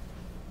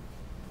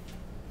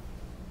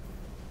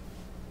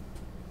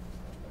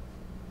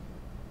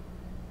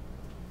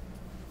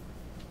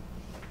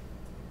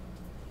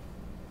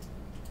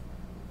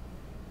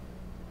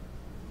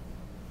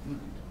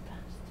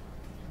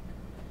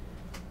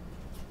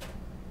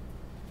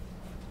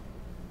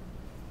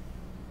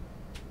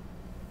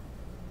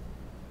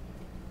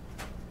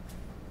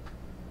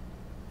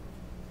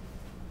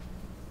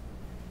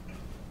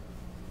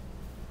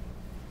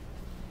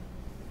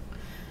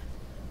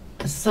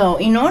 So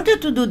in order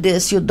to do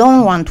this, you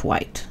don't want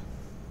white.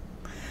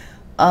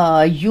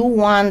 You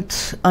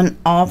want an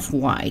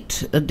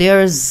off-white.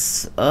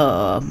 There's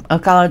a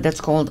color that's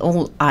called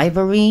old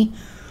ivory,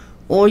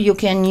 or you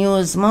can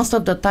use, most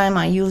of the time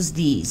I use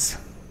these.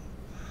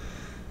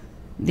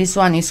 This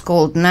one is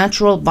called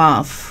Natural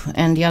Buff,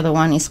 and the other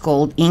one is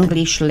called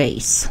English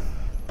Lace.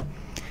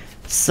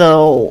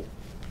 So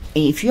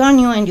if you are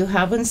new and you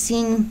haven't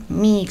seen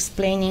me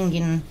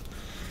explaining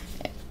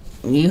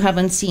you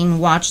haven't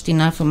watched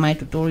enough of my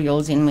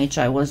tutorials in which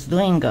I was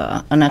doing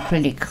an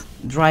acrylic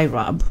dry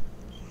rub,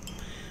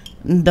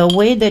 the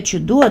way that you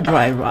do a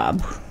dry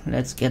rub,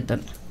 let's get the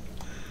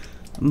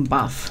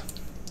buff.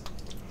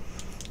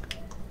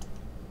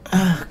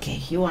 Okay,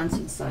 he wants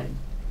inside.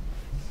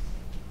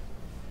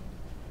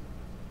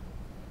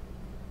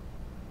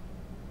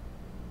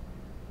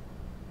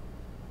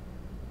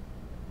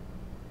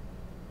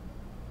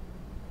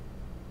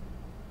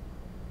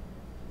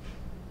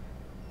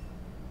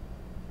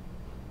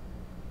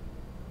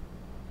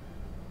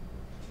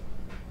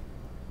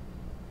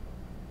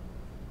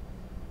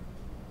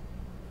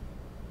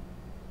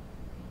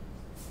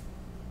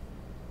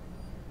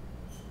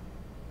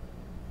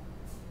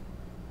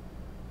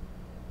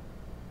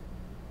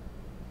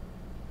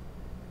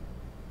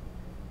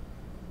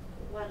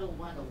 Waddle,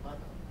 waddle, waddle.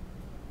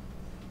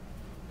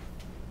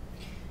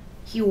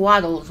 He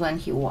waddles when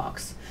he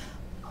walks.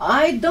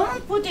 I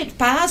don't put it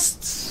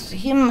past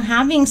him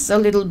having a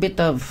little bit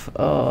of,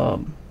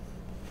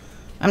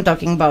 I'm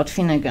talking about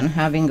Finnegan,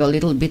 having a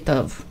little bit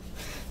of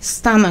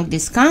stomach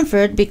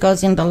discomfort,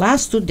 because in the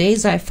last 2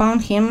 days I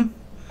found him,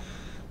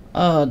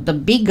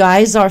 the big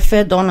eyes are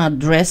fed on a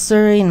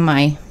dresser in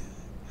my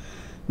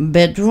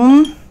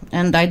bedroom,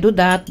 and I do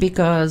that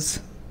because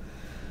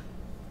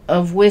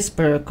of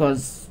Whisper,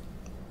 because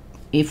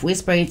if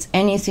Whisper eats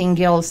anything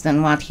else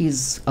than what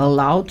he's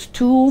allowed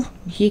to,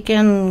 he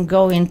can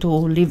go into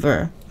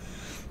liver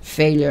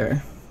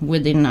failure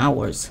within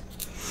hours.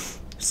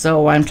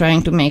 So I'm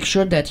trying to make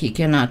sure that he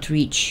cannot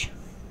reach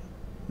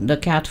the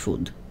cat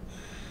food.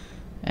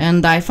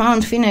 And I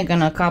found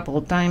Finnegan a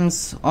couple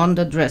times on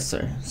the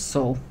dresser.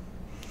 So,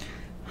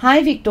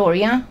 hi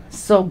Victoria.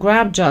 So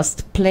grab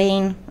just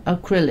plain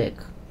acrylic,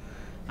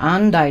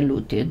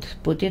 undiluted,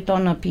 put it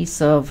on a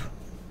piece of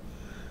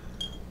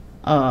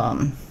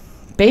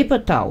paper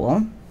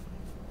towel,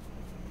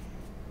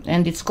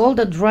 and it's called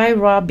a dry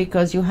rub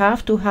because you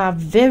have to have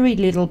very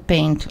little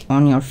paint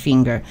on your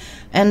finger,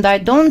 and I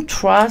don't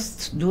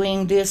trust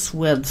doing this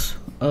with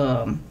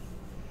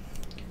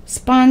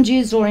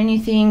sponges or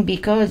anything,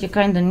 because you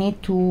kind of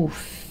need to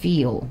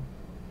feel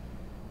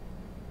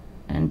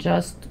and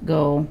just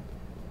go.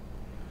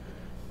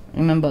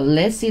 Remember,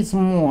 less is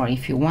more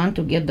if you want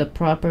to get the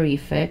proper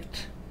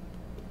effect.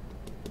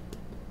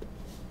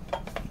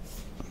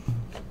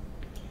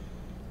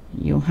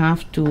 You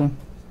have to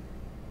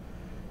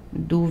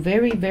do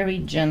very, very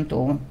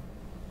gentle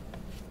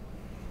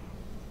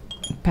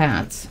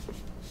pats.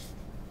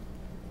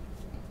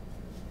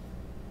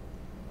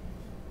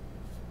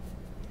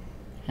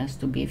 Has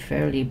to be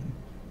fairly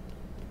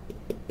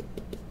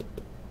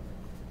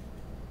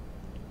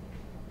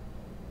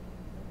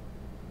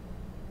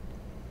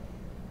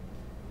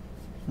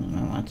I don't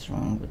know what's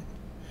wrong with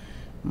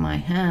my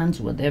hands,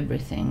 with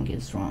everything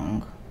is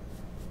wrong.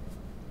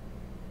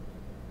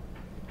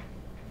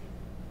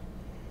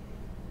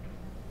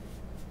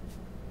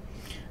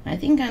 I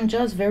think I'm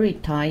just very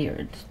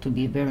tired, to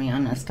be very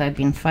honest. I've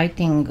been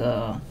fighting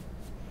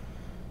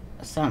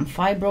some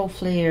fibro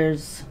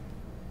flares,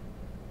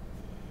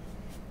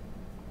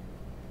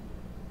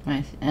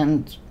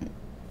 and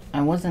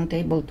I wasn't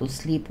able to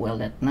sleep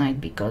well at night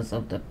because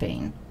of the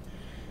pain.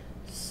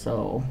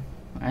 So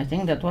I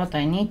think that what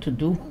I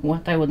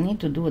would need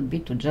to do would be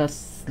to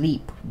just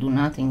sleep, do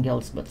nothing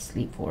else but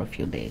sleep for a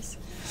few days.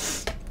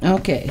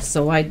 Okay,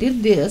 so I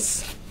did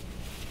this.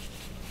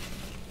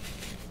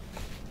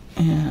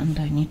 And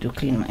I need to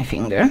clean my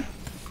finger.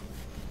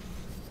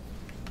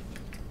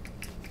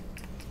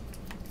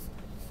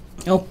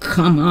 Oh,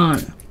 come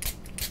on.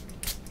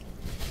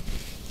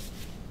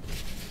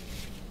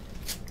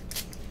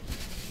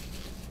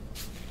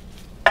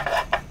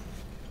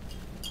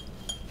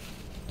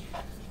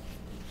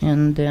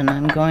 And then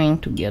I'm going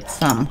to get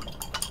some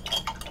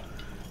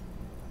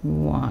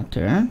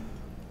water.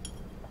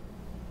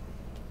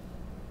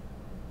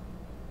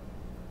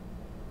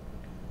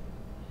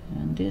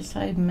 And this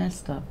I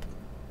messed up.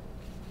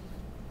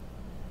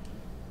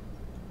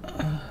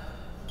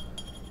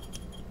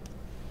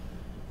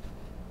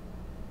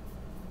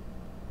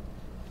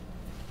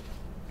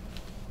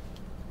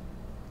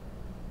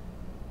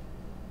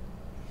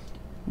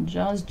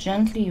 Just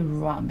gently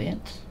rub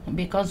it,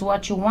 because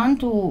what you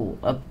want to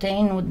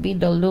obtain would be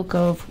the look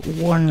of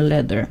worn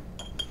leather.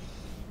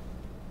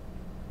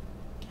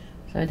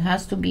 So it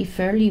has to be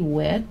fairly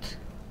wet,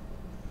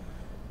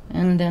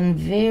 and then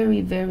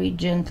very, very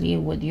gently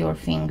with your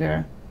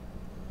finger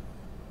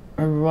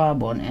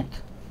rub on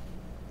it.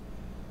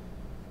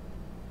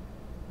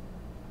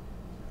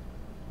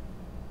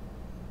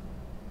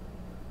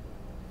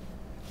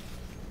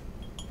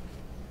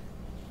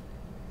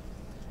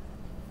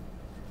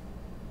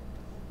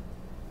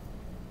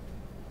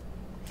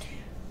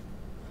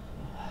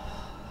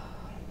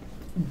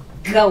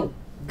 Go,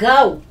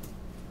 go.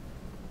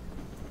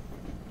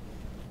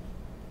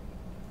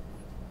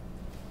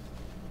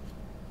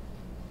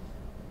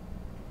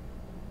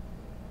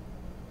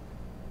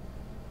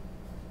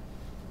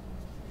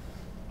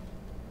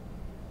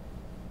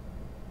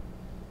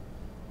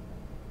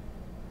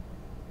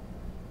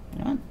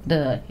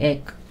 the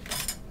egg.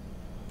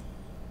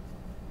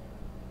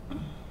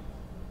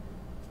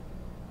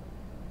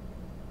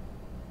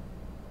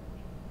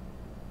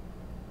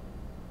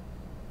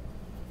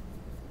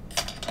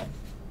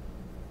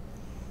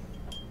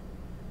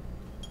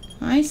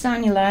 Hi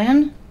Sunny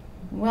Lion,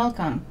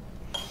 welcome.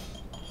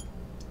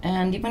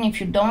 And even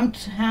if you don't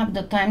have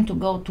the time to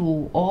go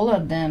to all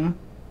of them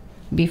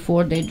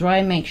before they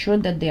dry, make sure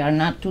that they are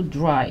not too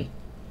dry.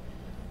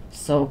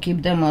 So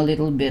keep them a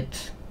little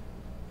bit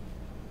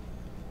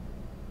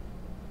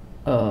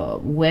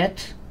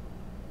wet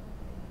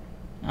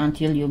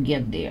until you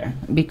get there,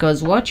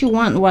 because what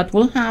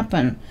will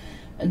happen,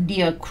 the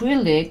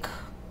acrylic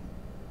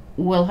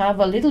will have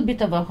a little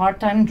bit of a hard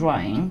time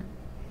drying,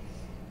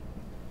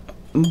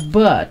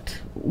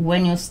 but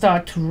when you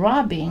start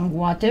rubbing,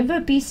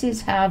 whatever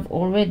pieces have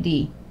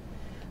already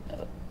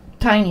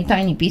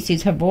tiny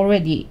pieces have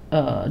already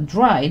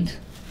dried,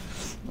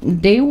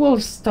 they will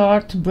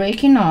start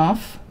breaking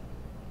off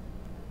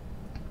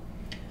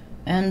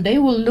and they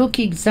will look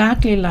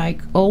exactly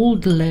like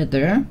old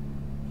leather.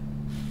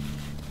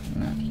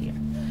 Not here.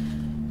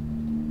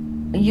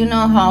 You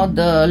know how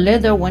the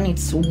leather, when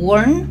it's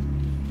worn,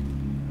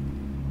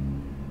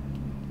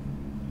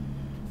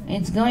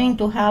 it's going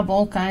to have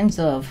all kinds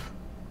of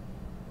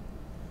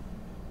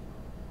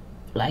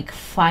like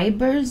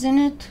fibers in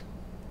it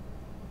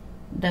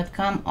that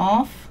come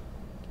off,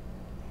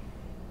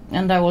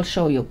 and I will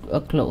show you a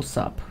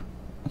close-up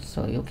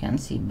so you can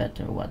see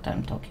better what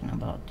I'm talking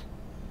about.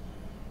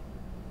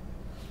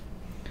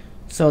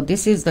 So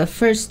this is the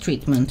first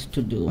treatment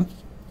to do,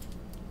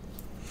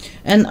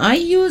 and I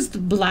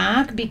used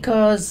black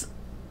because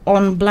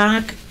on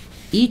black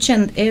each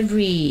and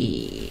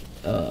every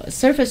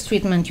surface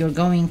treatment you're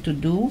going to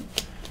do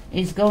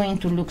is going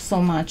to look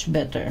so much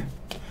better.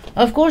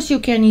 Of course you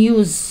can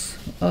use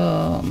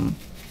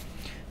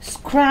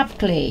scrap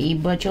clay,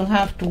 but you'll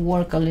have to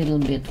work a little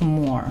bit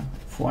more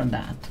for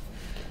that.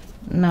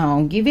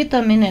 Now give it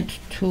a minute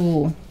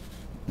to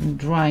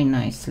dry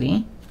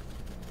nicely.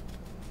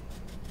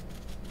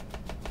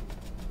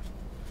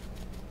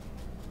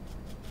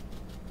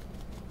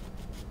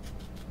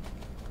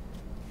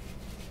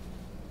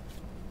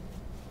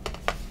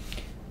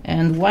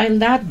 And while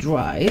that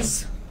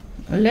dries,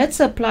 let's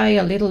apply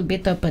a little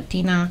bit of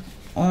patina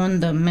on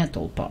the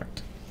metal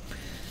part.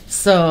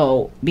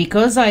 So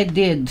because I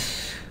did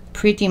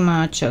pretty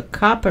much a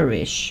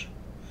copperish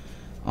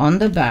on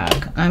the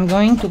back, I'm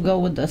going to go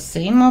with the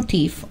same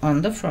motif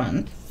on the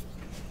front,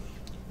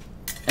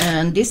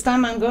 and this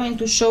time I'm going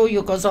to show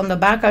you, because on the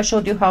back I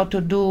showed you how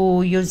to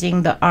do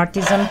using the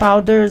artisan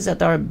powders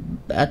that are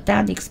a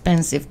tad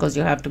expensive because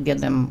you have to get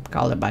them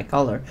color by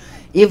color,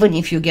 even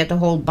if you get a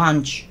whole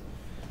bunch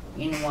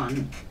in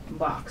one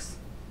box.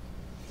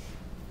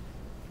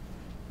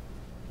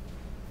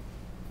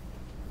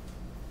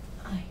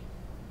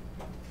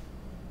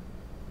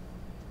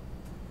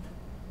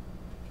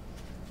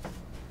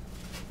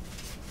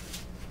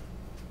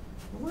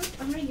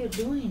 What are you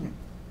doing?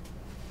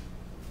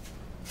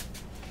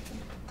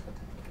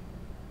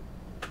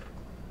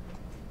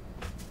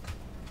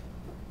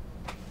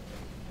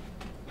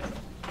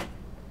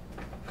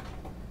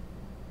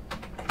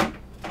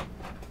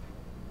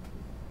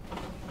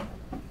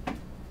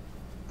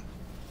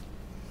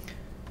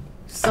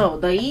 So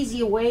the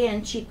easy way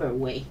and cheaper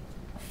way.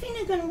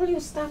 Finnegan, will you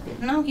stop it?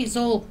 Now he's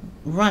all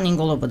running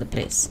all over the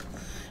place.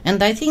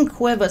 And I think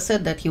whoever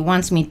said that he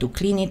wants me to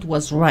clean it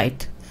was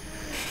right,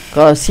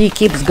 because he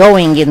keeps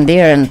going in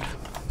there and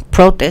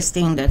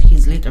protesting that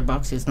his litter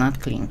box is not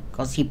clean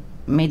because he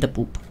made a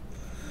poop.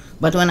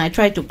 But when I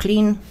try to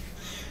clean,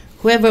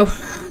 whoever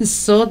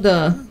saw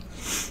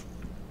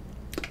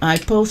I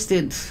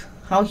posted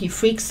how he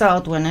freaks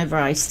out whenever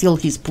I steal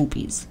his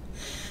poopies.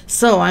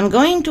 So I'm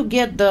going to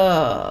get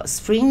the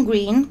spring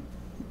green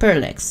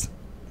Perlex,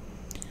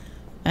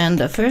 and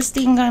the first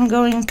thing I'm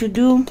going to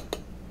do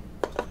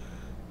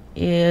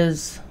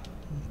is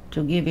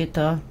to give it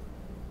a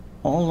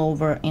all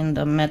over in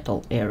the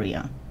metal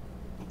area.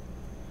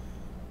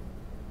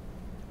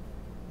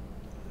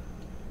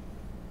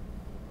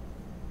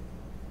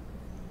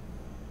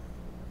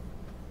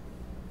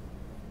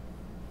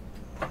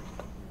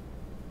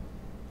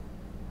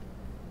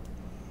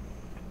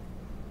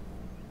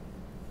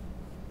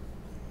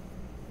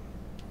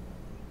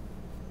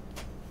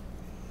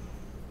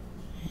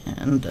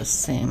 And the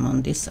same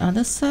on this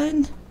other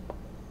side.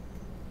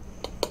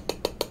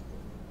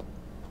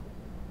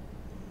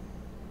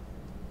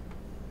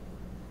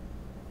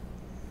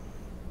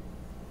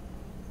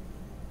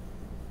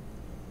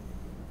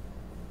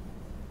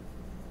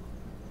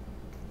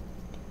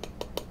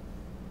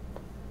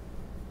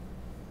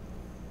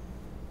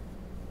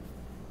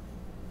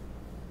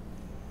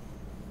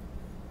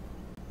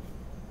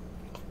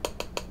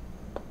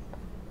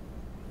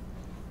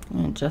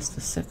 Just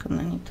a second,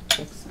 I need to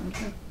check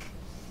something.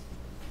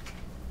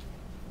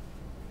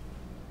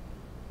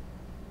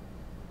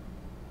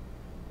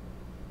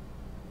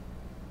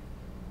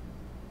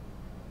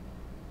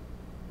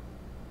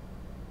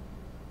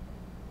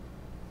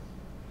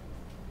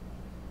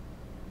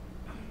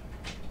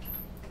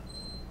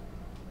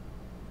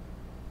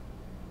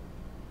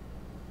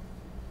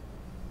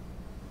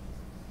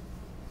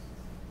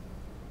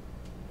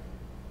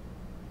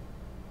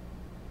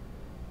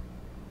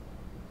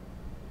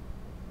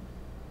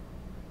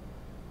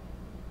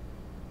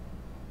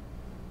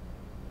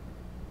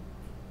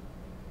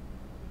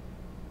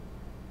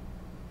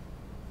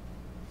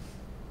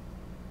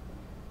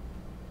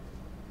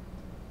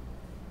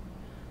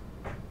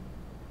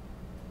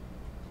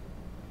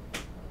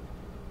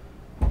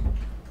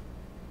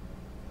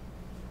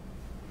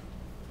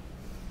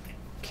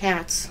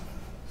 cats.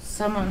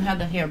 Someone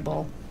had a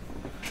hairball.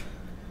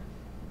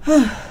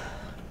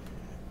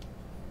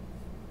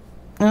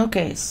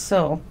 Okay,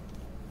 so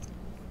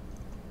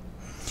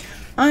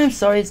I'm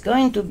sorry, it's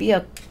going to be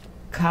a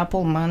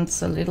couple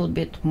months, a little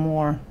bit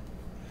more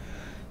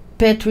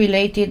pet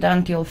related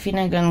until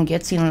Finnegan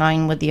gets in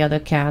line with the other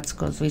cats,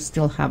 because we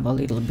still have a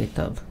little bit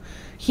of,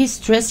 he's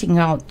stressing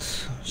out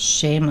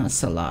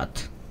Seamus a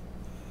lot.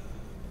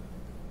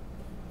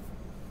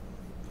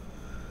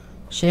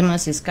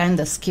 Seamus is kind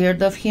of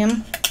scared of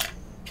him,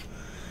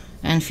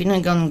 and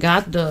Finnegan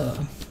got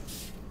the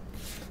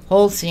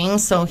whole thing,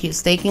 so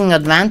he's taking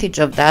advantage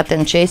of that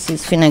and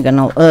chases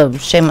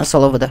Seamus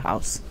all over the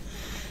house.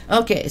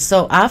 Okay,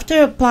 so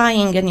after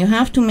applying, and you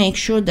have to make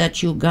sure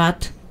that you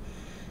got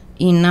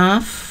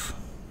enough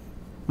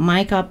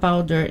mica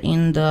powder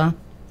in the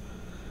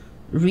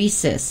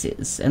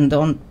recesses, and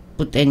don't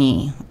put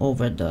any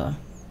over the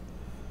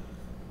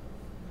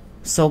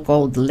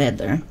so-called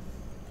leather.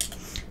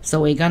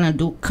 So we're gonna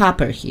do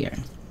copper here.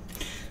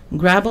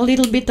 Grab a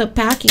little bit of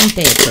packing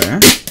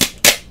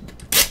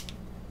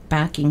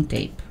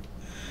tape.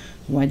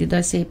 Why did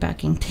I say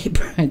packing tape?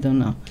 I don't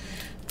know.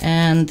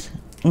 And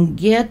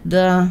get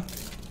the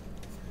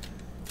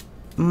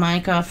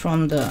mica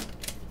from the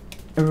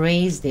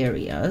raised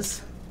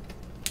areas.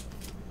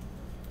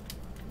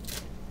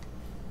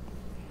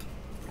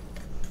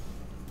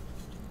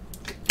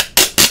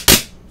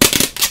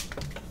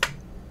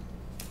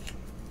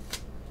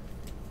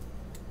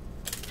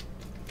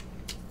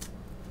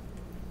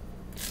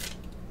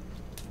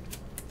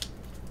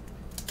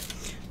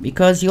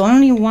 Because you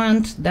only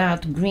want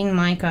that green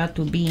mica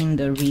to be in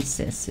the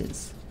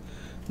recesses.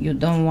 You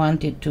don't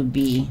want it to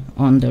be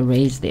on the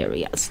raised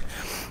areas.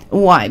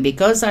 Why?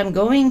 Because I'm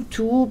going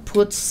to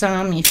put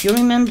some, if you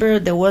remember,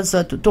 there was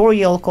a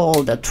tutorial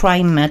called the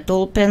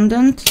tri-metal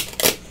pendant,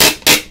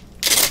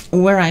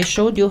 where I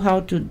showed you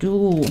how to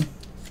do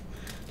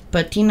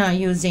patina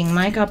using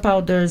mica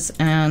powders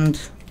and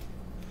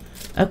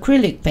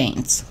acrylic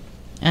paints.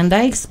 And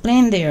I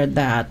explained there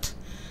that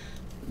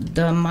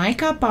the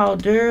mica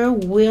powder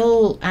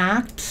will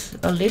act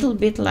a little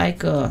bit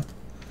like a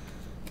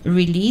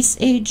release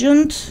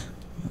agent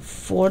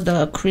for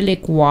the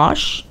acrylic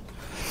wash,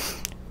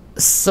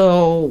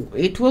 so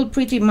it will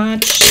pretty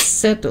much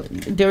settle.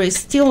 There is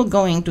still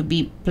going to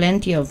be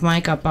plenty of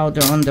mica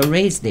powder on the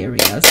raised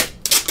areas,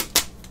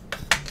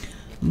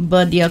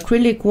 but the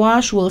acrylic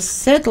wash will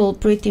settle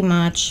pretty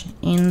much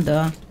in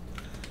the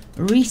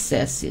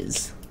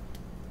recesses.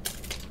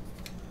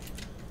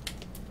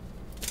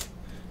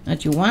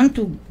 That you want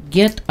to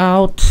get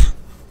off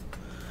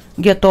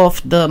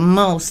the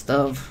most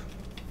of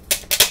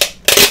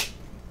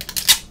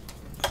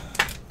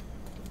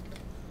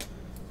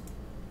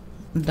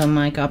the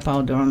mica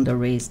powder on the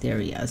raised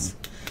areas.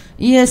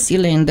 Yes,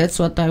 Elaine, that's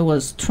what I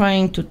was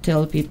trying to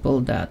tell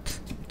people, that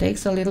it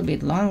takes a little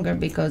bit longer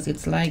because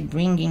it's like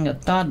bringing a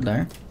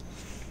toddler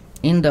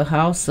in the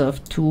house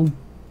of two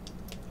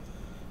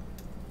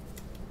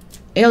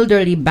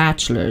elderly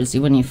bachelors,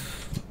 even if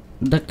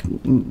the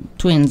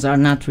twins are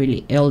not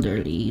really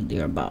elderly.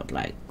 They're about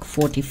like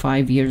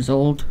 45 years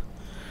old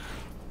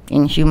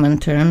in human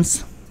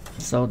terms,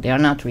 so they are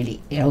not really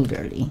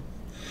elderly.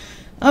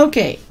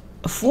 Okay,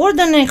 for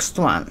the next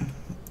one,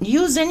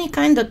 use any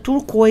kind of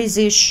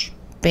turquoise-ish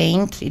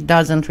paint. It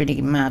doesn't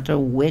really matter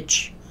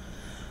which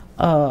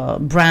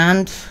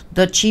brand.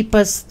 The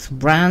cheapest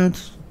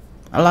brand,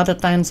 a lot of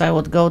times I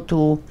would go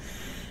to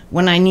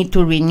when I need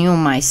to renew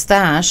my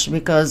stash,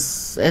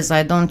 because as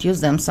I don't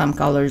use them, some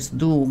colors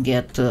do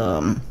get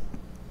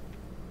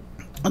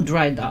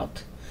dried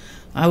out.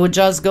 I would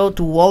just go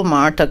to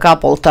Walmart a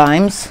couple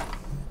times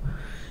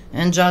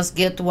and just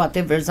get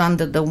whatever's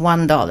under the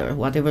 $1,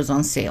 whatever's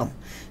on sale.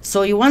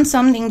 So you want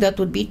something that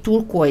would be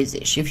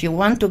turquoise-ish. If you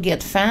want to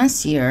get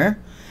fancier,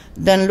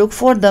 then look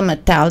for the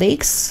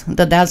metallics,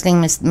 the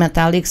dazzling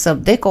metallics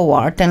of Deco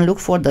Art, and look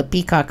for the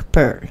peacock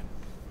pearl.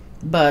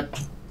 But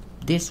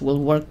this will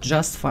work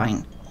just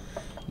fine.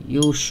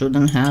 You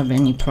shouldn't have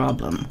any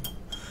problem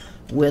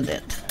with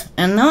it.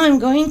 And now I'm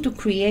going to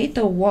create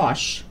a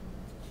wash.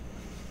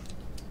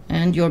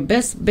 And your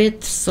best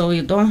bet, so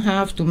you don't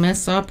have to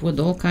mess up with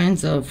all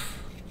kinds of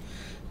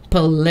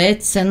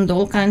palettes and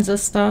all kinds of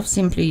stuff,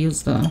 simply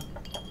use the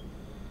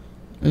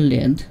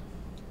lid.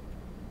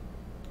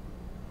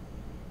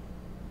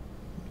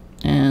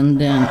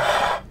 And then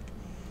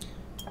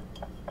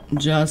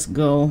just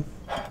go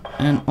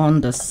and on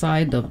the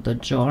side of the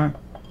jar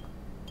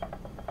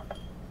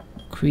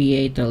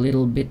create a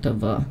little bit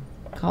of a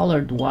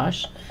colored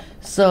wash.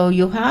 So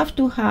you have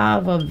to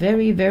have a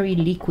very, very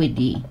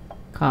liquidy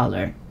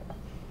color,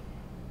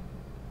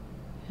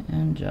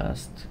 and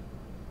just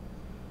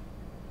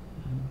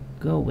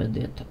go with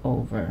it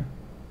over.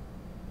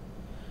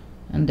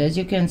 And as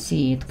you can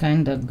see, it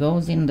kind of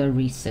goes in the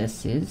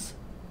recesses.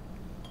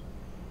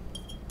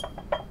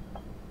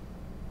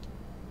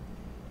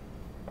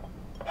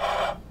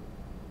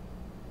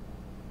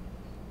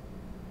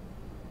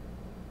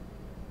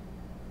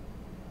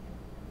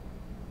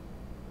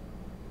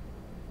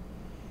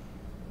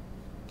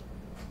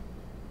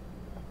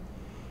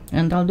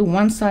 And I'll do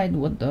one side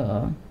with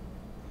the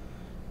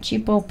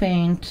cheapo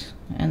paint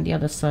and the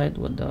other side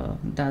with the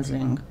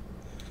dazzling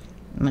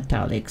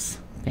metallics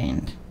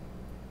paint.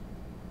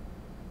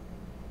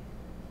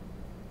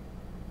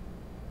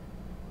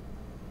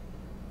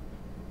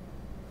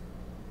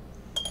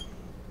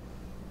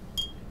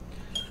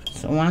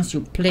 So once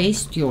you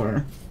placed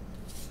your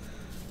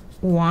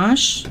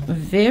wash,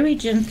 very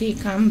gently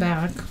come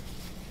back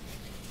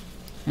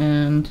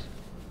and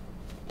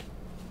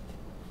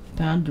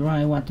pat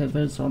dry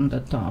whatever's on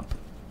the top.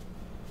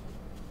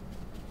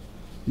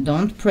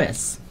 Don't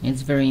press.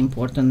 It's very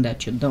important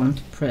that you don't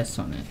press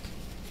on it.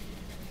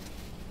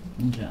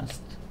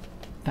 Just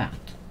pat.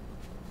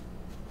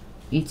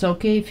 It's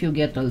okay if you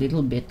get a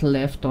little bit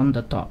left on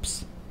the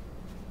tops.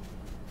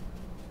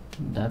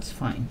 That's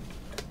fine.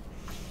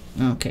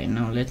 Okay,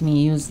 now let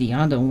me use the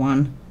other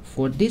one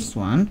for this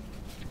one.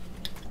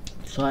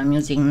 So I'm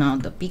using now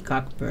the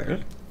peacock pearl.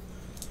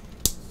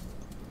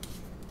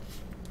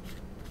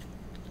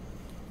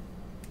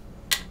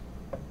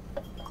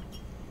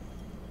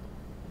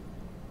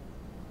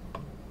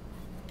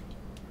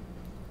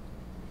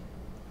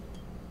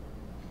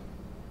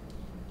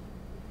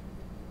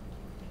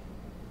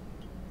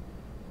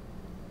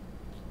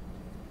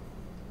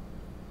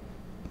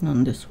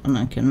 On this one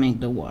I can make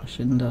the wash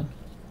in the,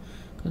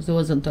 because there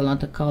wasn't a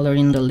lot of color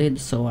in the lid,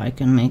 so I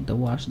can make the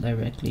wash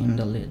directly in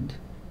the lid.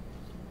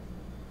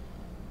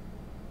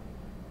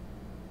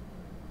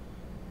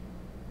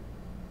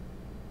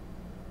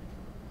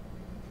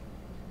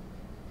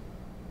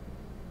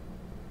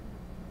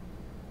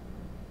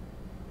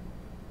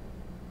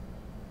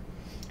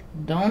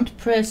 Don't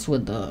press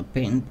with the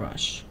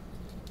paintbrush.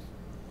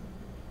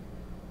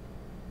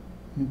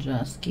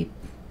 Just keep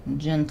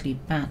gently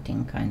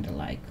patting, kind of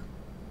like.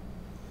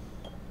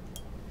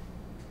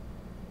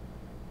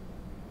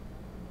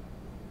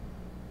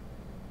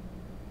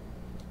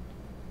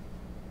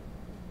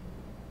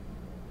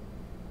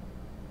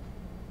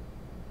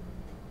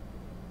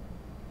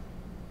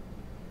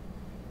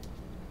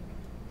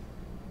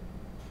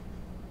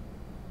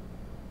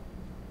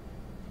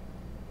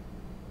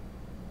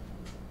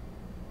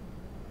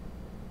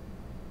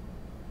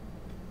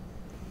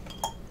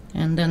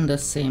 And then the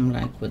same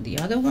like with the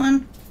other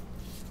one.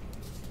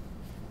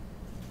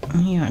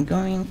 We are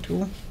going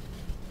to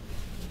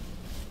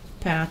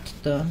pat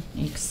the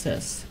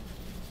excess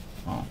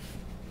off.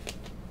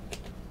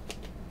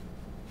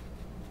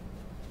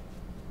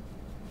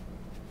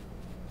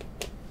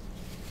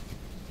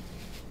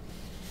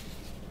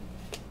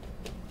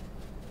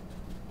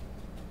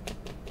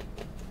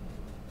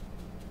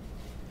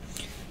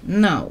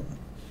 Now,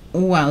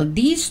 while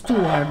these two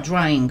are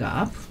drying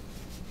up,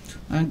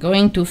 I'm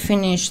going to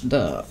finish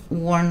the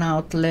worn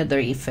out leather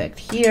effect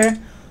here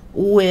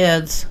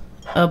with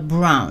a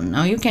brown.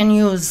 Now you can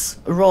use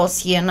raw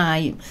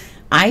sienna.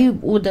 I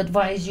would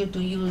advise you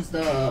to use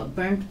the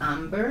burnt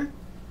umber.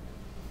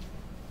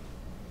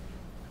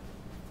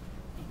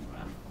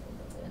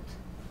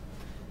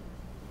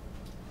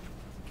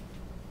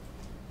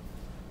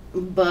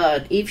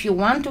 But if you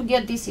want to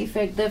get this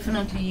effect,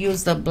 definitely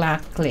use the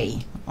black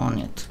clay on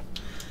it.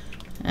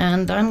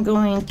 And I'm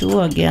going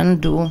to again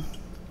do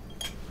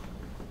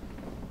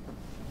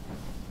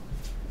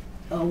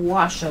a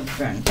wash of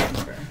burnt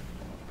umber.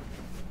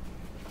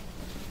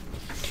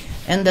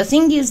 And the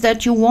thing is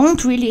that you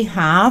won't really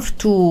have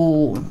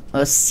to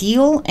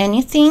seal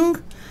anything,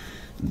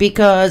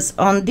 because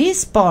on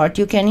this part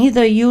you can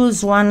either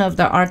use one of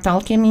the Art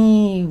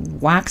Alchemy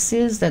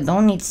waxes that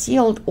don't need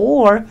sealed,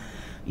 or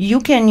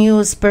you can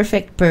use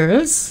Perfect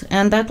Pearls,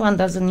 and that one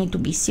doesn't need to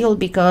be sealed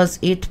because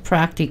it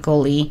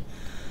practically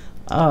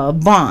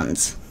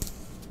bonds.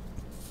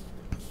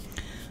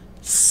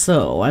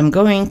 So I'm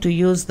going to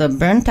use the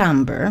burnt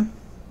umber,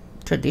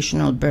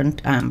 traditional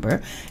burnt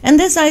umber, and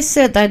as I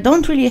said, I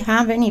don't really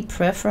have any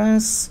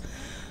preference.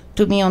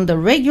 To me, on the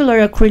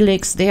regular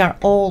acrylics, they are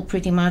all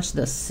pretty much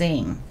the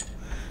same.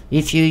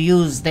 If you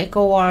use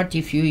Deco Art,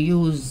 if you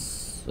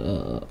use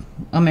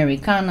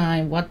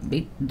Americana, what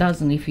it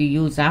doesn't, if you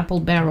use Apple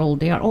Barrel,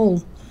 they are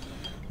all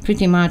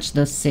pretty much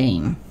the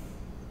same.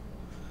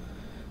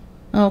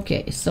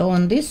 Okay, so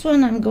on this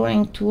one I'm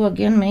going to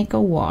again make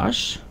a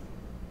wash.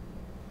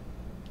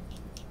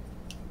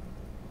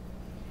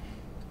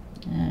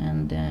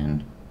 And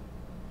then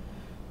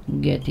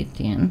get it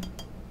in.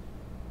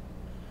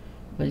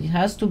 But it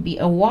has to be,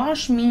 a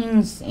wash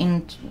means,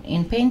 in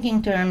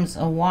painting terms,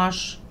 a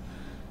wash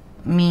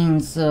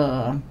means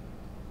a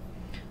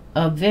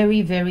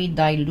very, very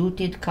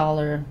diluted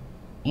color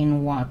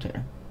in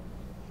water.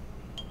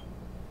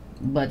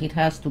 But it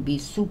has to be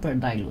super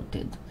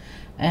diluted.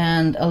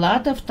 And a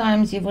lot of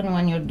times, even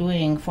when you're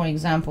doing, for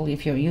example,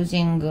 if you're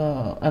using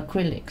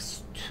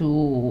acrylics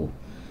to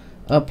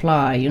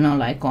apply, you know,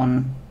 like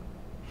on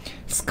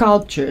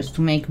sculptures,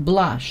 to make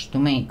blush, to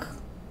make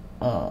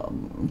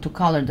to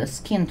color the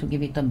skin, to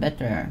give it a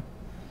better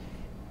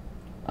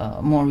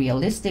more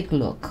realistic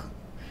look,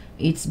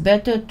 it's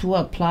better to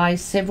apply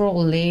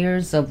several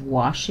layers of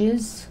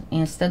washes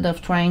instead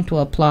of trying to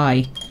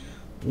apply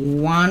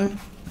one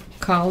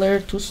color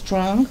too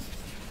strong.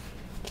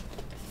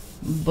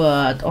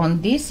 But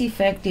on this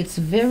effect, it's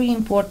very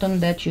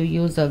important that you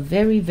use a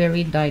very,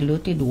 very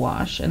diluted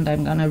wash, and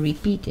I'm gonna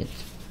repeat it.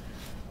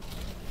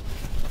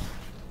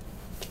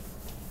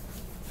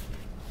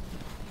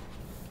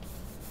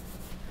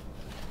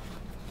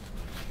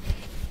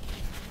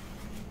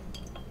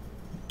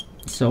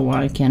 So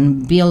I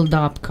can build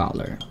up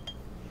color.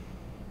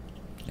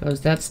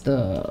 Because that's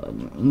the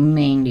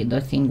mainly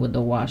the thing with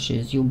the wash,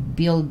 is you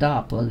build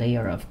up a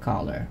layer of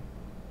color.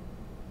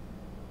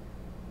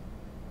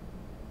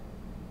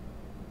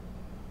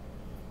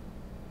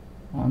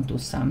 Onto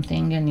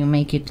something, and you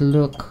make it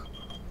look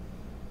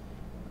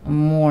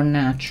more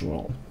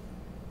natural.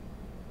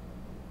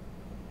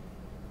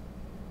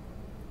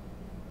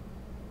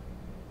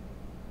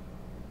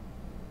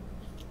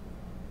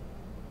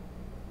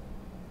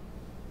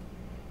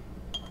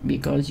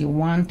 Because you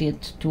want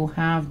it to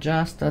have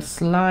just a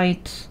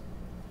slight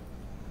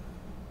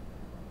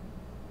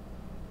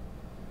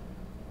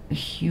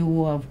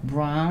hue of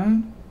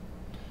brown.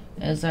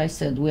 As I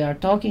said, we are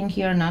talking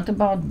here not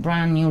about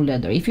brand new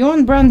leather. If you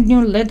want brand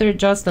new leather,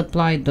 just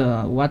apply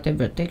the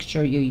whatever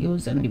texture you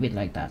use and leave it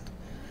like that.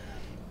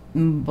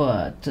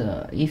 But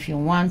if you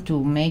want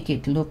to make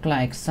it look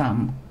like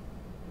some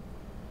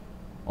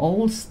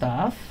old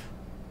stuff,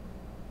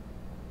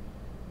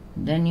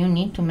 then you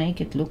need to make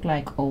it look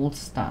like old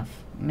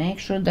stuff. Make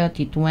sure that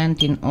it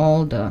went in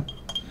all the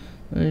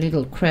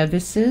little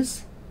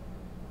crevices.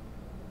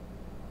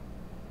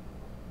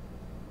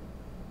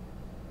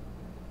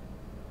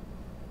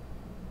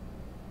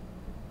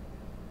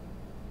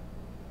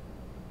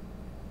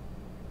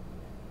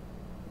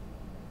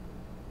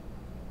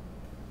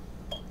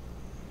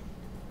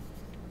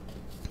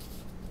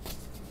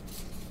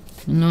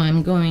 No,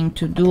 I'm going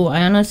to do,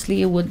 I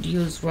honestly would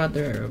use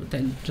rather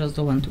than just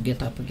don't want to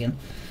get up again,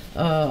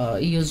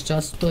 use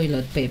just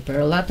toilet paper.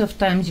 A lot of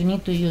times you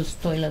need to use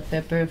toilet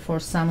paper for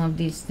some of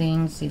these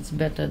things. It's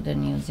better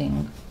than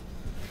using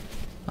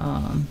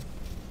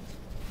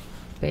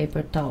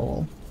paper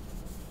towel.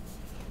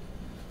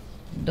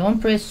 Don't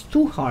press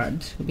too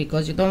hard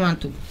because you don't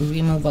want to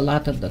remove a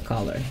lot of the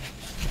color.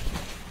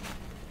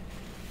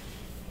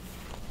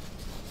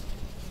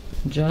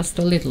 Just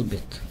a little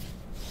bit.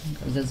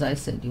 Because as I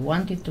said, you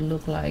want it to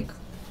look like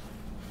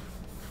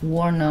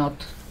worn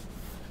out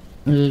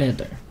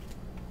leather.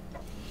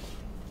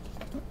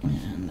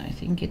 And I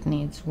think it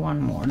needs one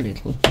more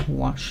little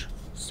wash.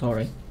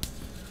 Sorry.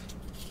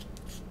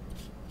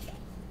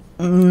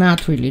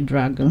 Not really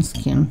dragon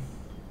skin.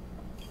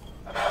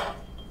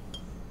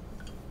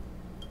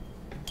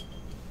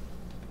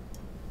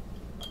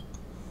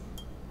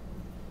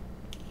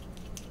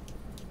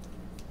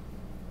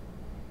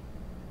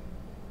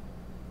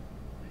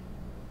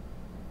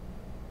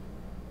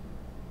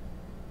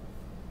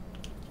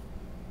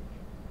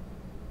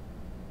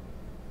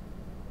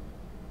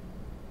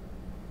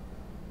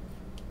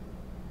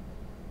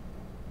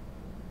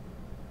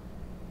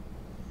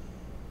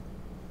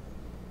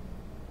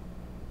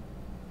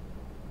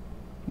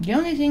 The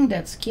only thing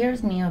that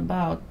scares me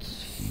about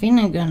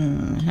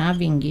Finnegan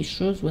having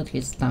issues with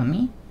his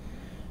tummy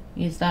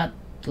is that,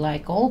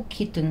 like all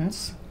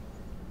kittens,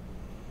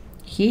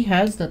 he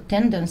has the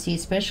tendency,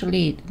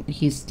 especially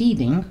his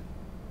teething,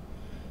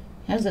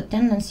 has a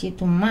tendency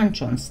to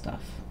munch on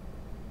stuff.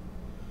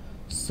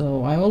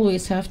 So I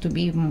always have to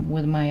be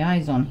with my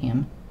eyes on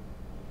him,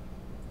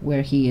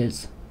 where he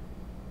is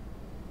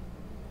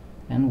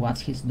and what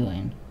he's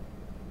doing.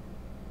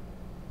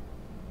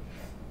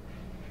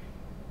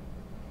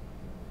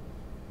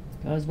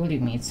 Because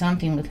believe me, it's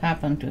something that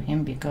happened to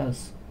him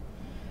because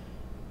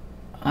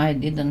I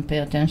didn't pay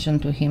attention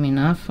to him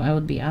enough. I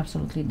would be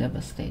absolutely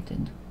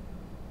devastated.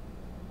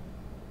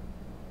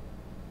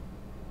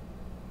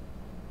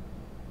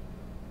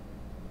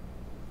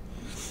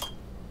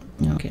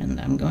 Okay,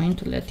 and I'm going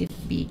to let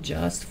it be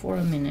just for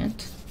a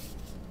minute.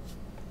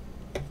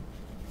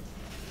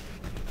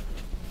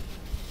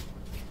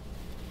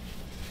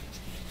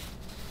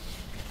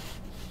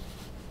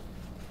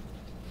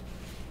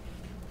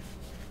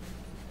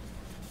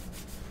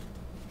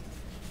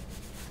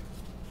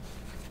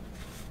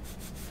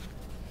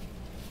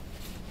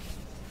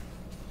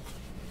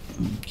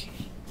 Okay.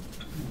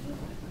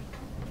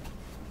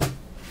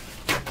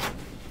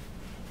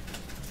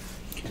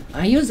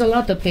 I use a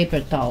lot of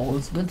paper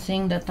towels. Good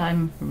thing that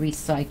I'm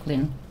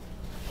recycling.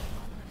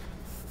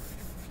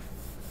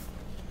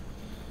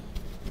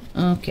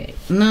 Okay,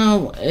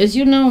 now as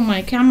you know,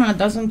 my camera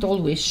doesn't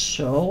always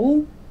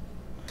show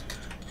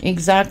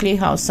exactly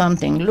how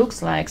something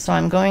looks like, so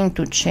I'm going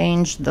to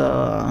change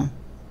the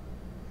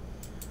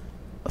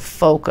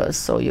focus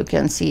so you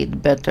can see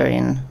it better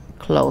in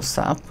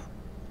close-up.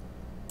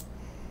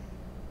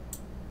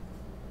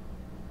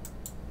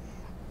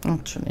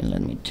 Actually,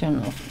 let me turn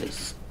off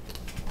this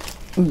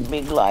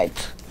big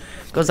light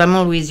because I'm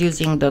always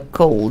using the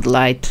cold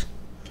light.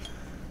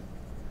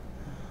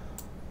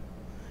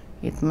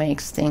 It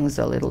makes things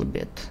a little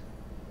bit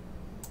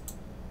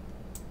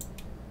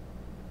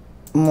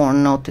more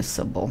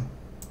noticeable.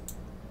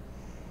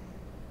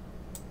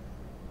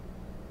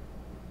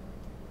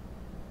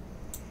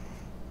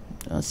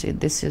 see,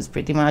 this is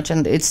pretty much,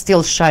 and it's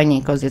still shiny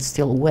because it's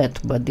still wet,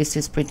 but this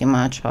is pretty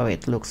much how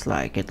it looks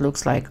like. It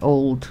looks like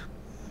old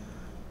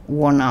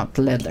worn out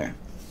leather.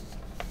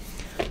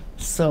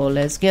 So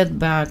let's get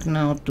back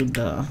now to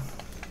the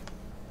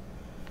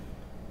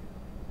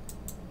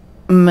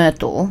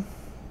metal.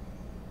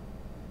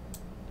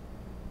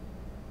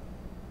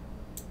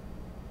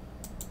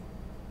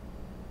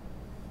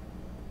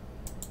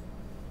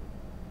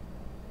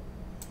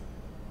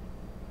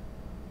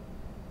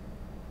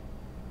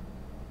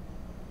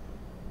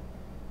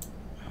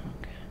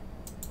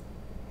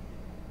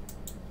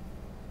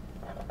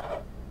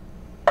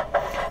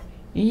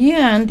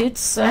 Yeah, and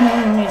it's, I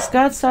mean, it's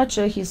got such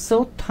a, he's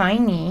so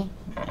tiny,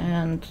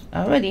 and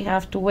I already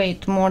have to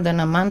wait more than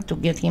a month to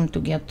get him to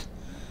get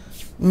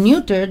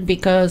neutered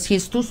because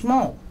he's too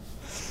small.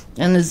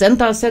 And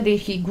Zenta said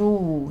if he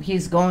grew,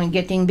 he's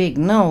getting big.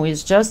 No,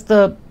 it's just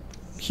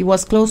he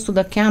was close to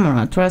the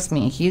camera, trust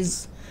me.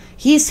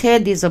 His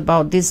head is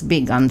about this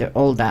big under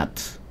all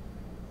that.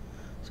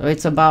 So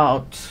it's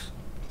about,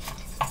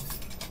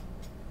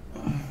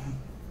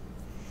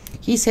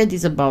 his head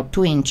is about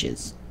 2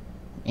 inches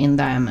in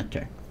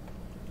diameter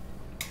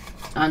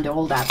under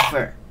all that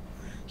fur.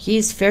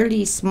 He's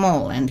fairly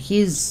small, and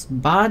his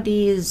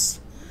body is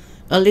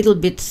a little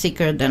bit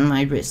thicker than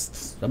my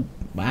wrists. So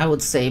I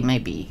would say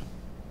maybe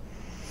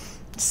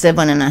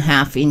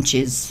 7.5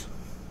 inches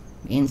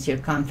in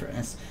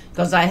circumference,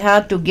 because I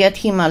had to get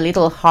him a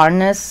little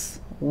harness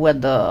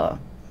with the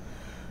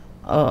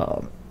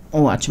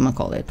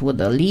whatchamacallit, with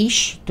a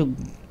leash to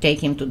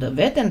take him to the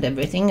vet and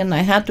everything, and I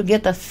had to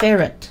get a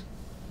ferret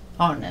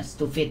harness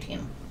to fit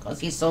him because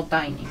he's so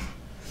tiny.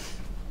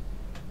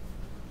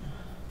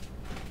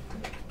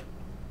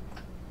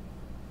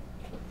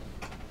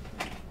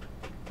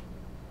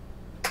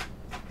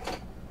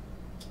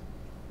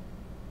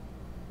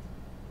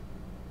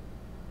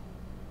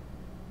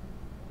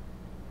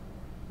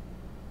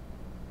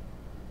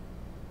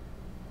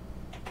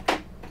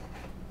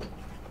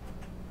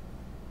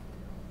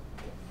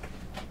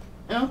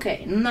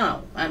 Okay,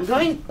 now I'm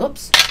going,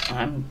 oops,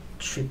 I'm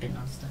tripping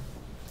on stuff.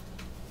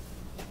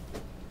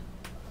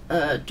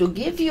 To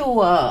give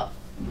you a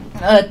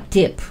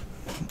tip,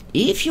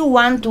 if you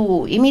want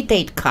to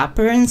imitate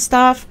copper and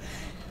stuff,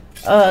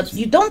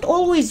 you don't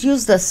always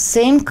use the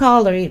same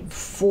color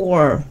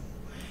for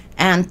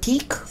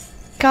antique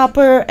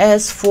copper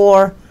as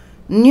for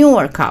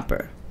newer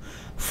copper.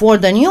 For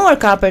the newer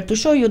copper, to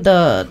show you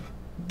the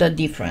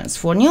difference,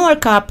 for newer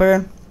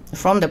copper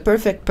from the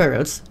perfect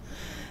pearls,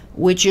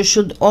 which you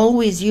should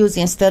always use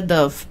instead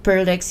of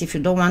Pearl X if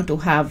you don't want to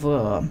have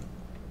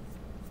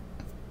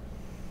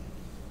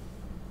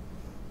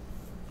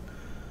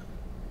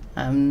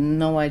I have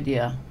no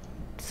idea.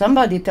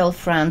 Somebody tell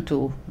Fran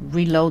to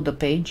reload the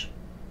page,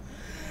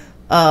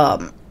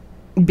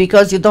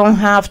 because you don't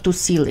have to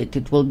seal it.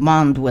 It will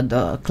bond with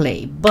the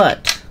clay.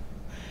 But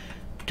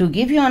to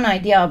give you an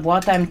idea of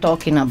what I'm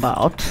talking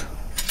about,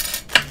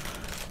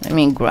 let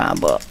me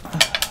grab a,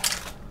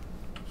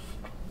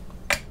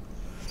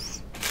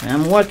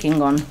 I'm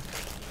working on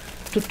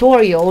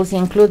tutorials,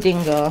 including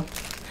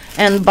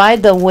and by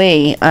the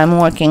way, I'm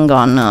working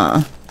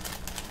on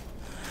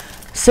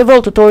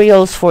several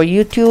tutorials for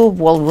YouTube,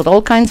 well, with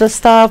all kinds of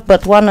stuff,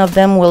 but one of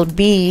them will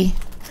be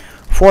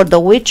for the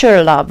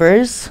Witcher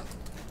lovers,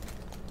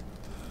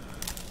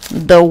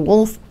 the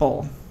wolf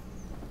paw.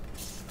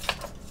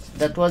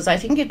 That was, I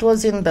think it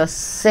was in the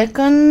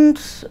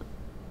 2nd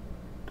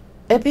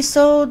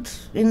episode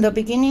in the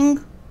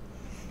beginning,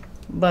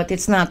 but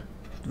it's not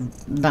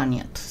done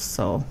yet,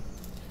 so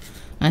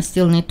I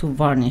still need to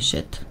varnish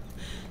it.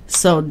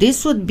 So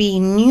this would be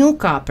new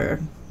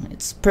copper.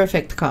 It's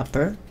perfect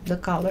copper, the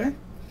color.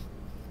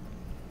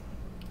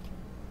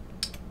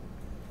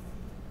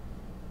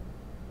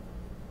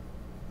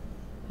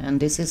 And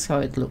this is how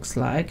it looks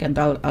like, and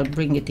I'll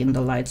bring it in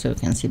the light so you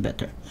can see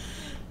better.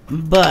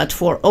 But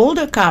for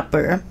older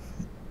copper,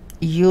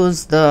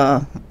 use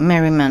the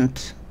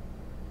Merriment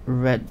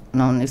red.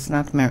 No, it's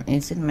not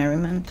is it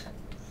Merriment?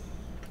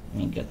 Let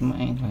me get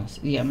my glass.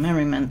 Yeah,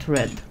 Merriment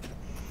red.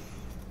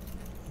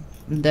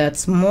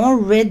 That's more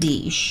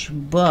reddish,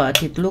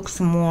 but it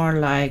looks more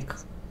like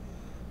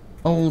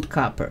old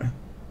copper.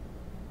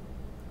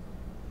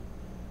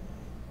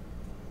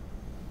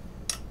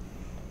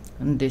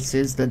 And this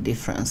is the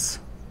difference.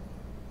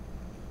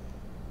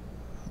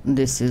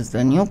 This is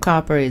the new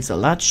copper, is a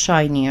lot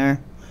shinier.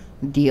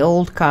 The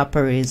old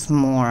copper is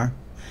more.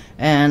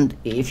 And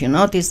if you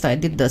noticed, I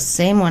did the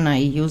same when I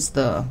used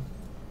the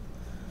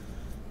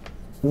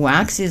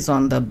waxes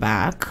on the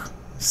back.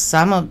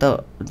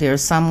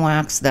 There's some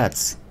wax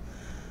that's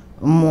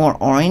more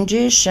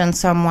orangish and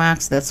some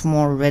wax that's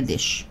more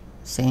reddish,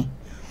 see,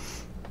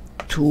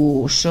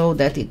 to show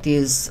that it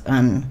is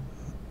an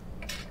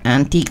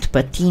antiqued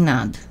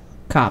patinaed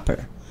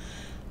copper.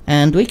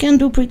 And we can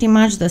do pretty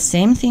much the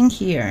same thing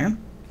here.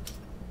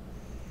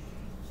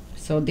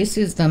 So this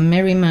is the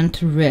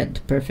Merriment red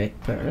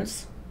perfect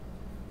pearls.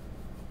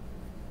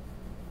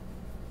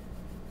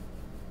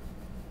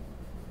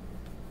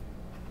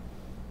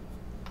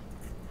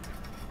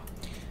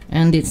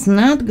 and it's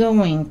not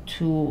going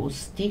to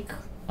stick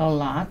a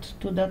lot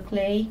to the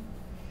clay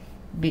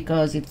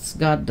because it's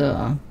got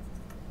the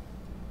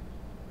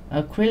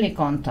acrylic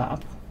on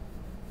top.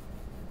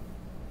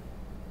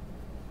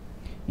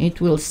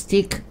 It will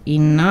stick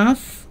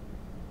enough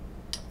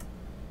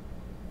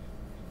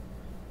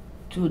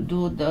to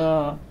do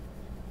the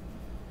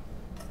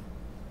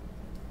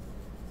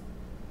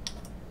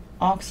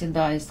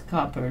oxidized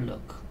copper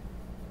look.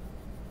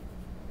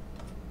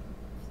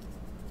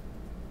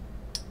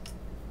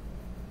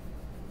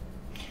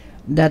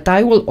 That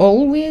I will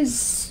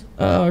always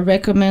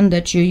recommend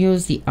that you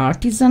use the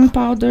artisan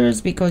powders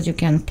because you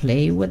can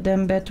play with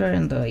them better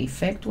and the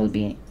effect will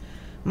be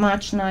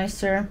much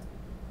nicer.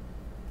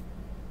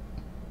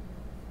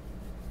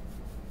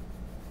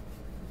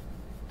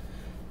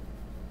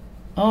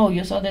 Oh,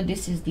 you saw that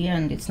this is the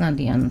end. It's not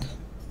the end.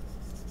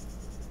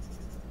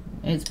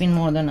 It's been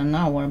more than an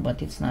hour,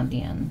 but it's not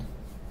the end.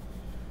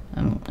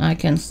 I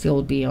can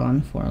still be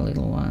on for a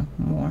little while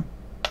more.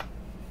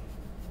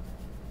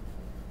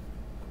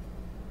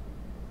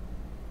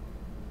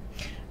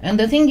 And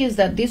the thing is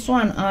that this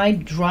one, I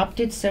dropped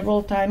it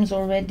several times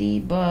already,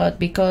 but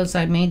because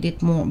I made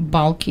it more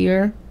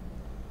bulkier,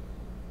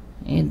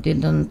 it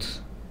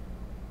didn't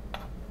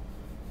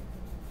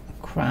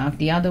crack.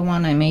 The other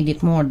one, I made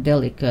it more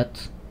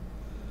delicate,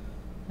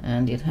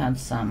 and it had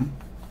some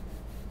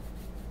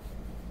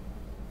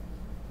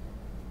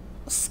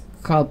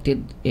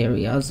sculpted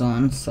areas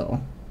on.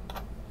 So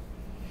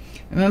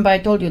remember, I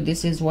told you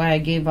this is why I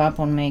gave up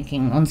on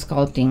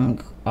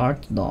sculpting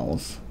art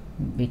dolls,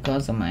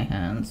 because of my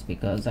hands,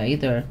 because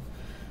I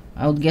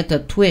would get a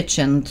twitch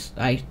and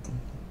I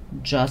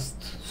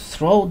just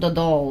throw the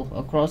doll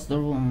across the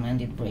room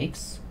and it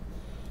breaks,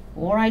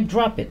 or I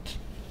drop it,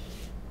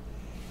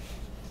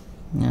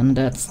 and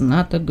that's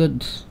not a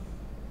good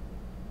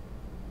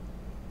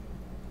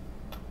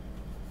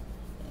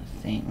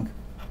thing.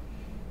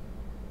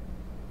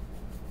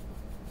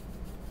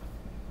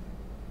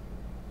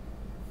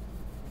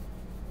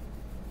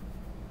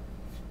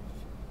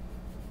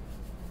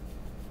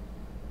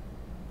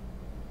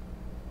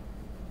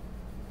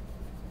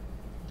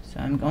 So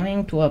I'm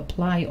going to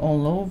apply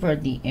all over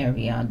the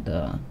area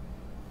the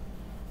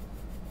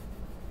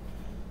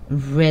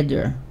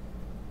redder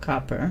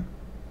copper.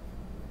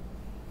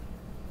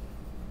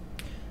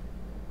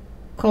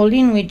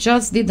 Colleen, we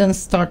just didn't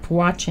start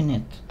watching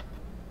it.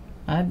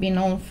 I've been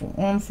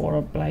on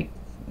for like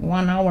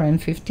 1 hour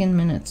and 15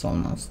 minutes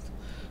almost.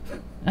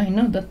 I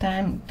know the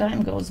time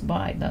goes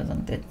by,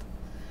 doesn't it?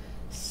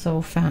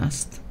 So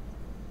fast.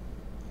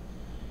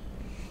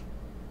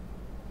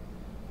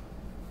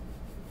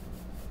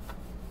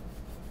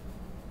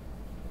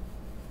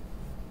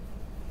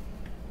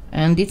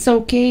 And it's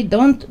okay,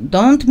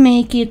 don't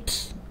make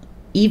it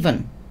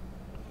even.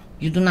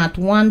 You do not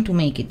want to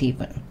make it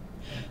even.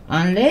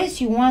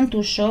 Unless you want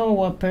to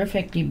show a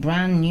perfectly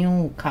brand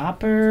new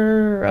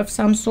copper of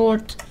some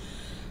sort,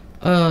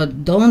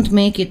 don't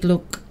make it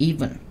look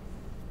even.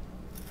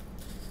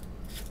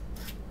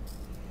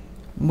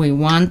 We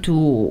want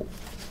to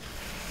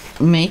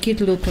make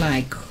it look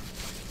like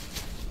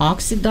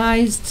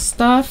oxidized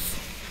stuff,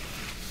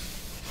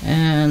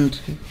 and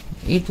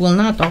it will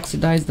not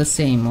oxidize the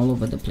same all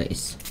over the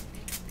place.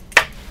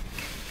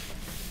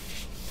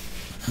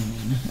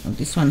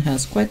 This one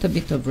has quite a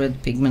bit of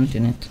red pigment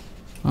in it.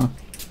 Huh.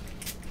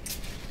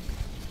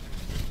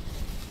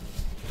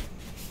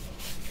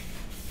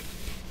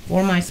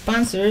 For my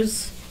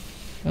sponsors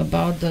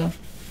about the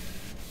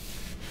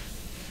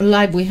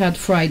live we had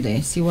Friday,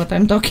 see what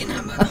I'm talking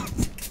about?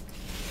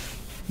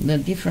 The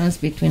difference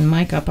between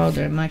mica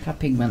powder and mica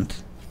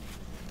pigment.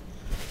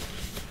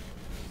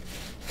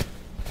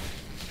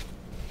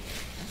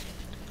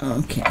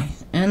 Okay,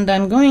 and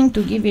I'm going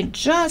to give it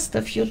just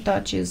a few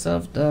touches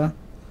of the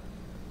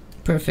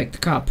perfect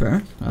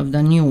copper, of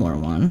the newer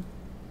one,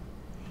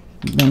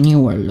 the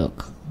newer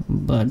look,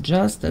 but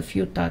just a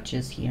few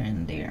touches here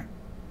and there.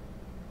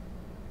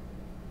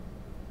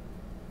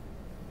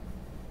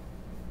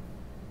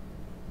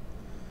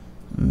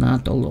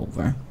 Not all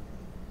over.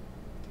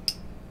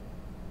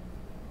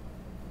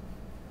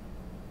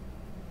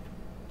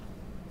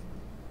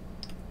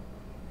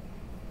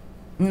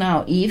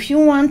 Now, if you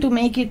want to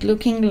make it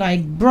looking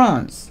like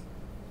bronze,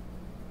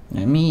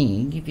 let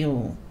me give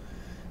you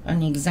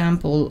an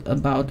example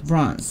about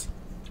bronze.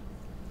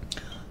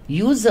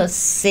 Use a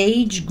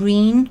sage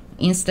green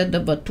instead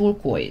of a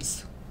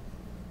turquoise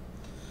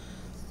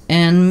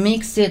and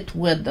mix it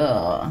with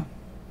a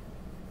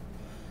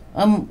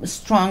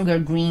stronger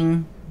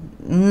green,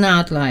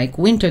 not like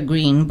winter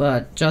green,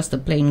 but just a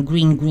plain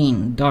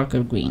green,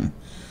 darker green.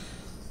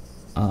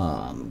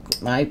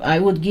 I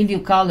would give you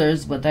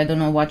colors, but I don't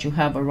know what you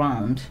have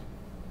around.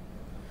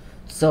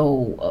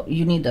 So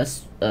you need a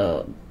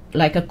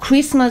like a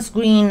Christmas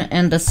green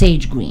and a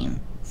sage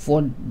green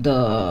for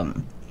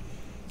the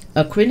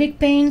acrylic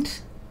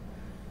paint,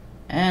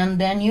 and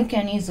then you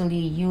can easily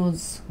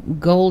use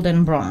gold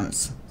and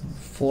bronze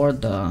for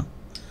the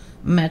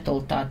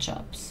metal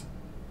touch-ups.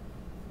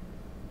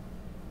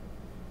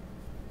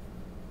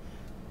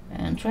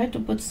 And and try to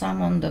put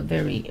some on the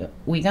very,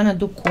 we're gonna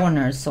do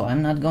corners, so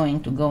I'm not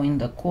going to go in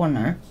the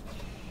corner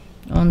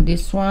on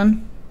this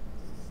one,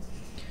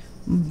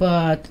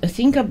 but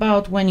think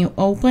about when you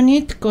open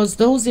it, because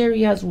those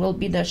areas will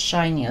be the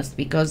shiniest,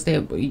 because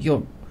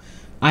you're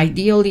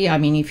ideally, I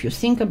mean, if you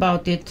think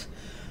about it,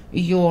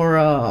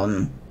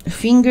 your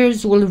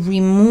fingers will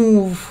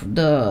remove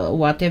the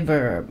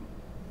whatever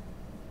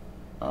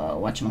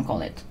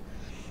whatchamacallit,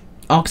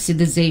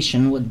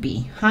 oxidization would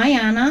be. Hi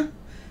Anna,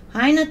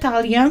 hi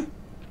Natalia.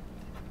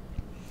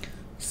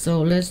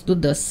 So let's do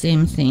the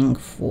same thing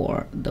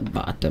for the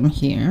bottom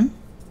here.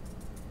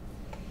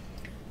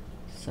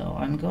 So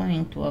I'm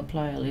going to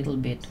apply a little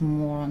bit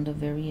more on the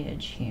very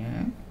edge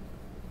here.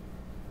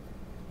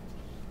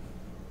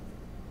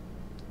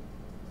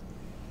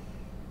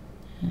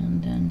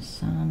 And then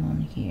some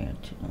on here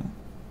too.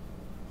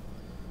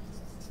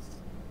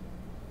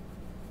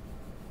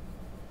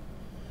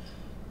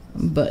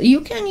 But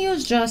you can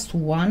use just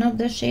one of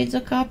the shades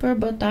of copper,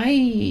 but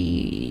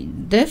I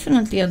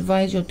definitely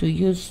advise you to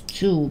use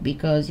two,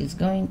 because it's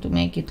going to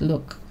make it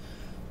look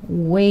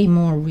way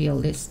more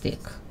realistic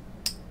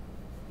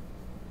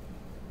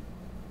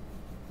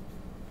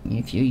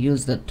if you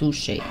use the two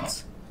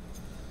shades.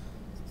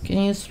 Can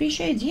you use 3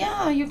 shades?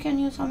 Yeah, you can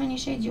use how many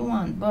shades you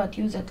want, but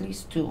use at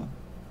least 2.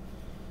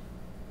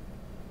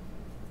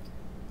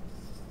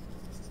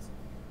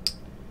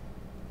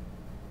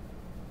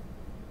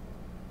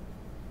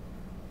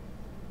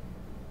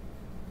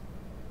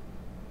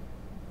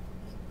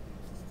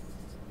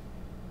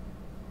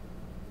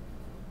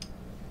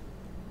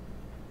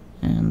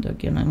 And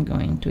again, I'm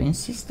going to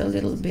insist a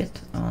little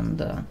bit on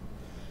the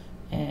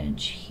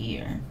edge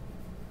here.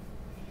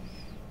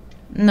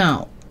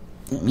 Now,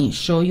 let me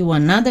show you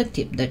another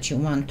tip that you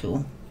want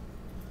to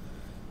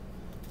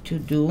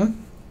do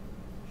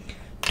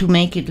to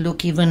make it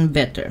look even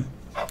better.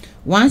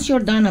 Once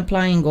you're done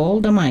applying all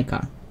the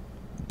mica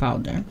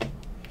powder,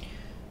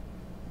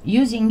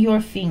 using your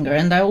finger,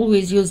 and I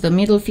always use the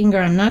middle finger,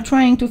 I'm not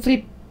trying to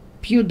flip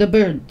you the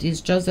bird, it's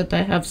just that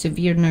I have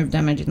severe nerve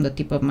damage in the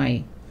tip of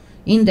my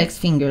index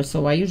finger,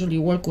 so I usually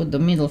work with the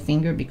middle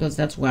finger because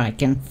that's where I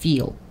can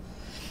feel.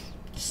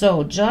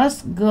 So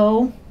just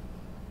go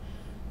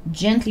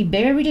gently,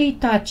 barely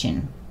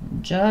touching,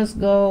 just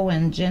go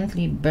and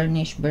gently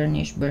burnish,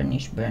 burnish,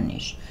 burnish,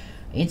 burnish.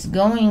 It's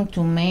going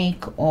to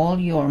make all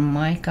your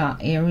mica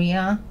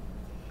area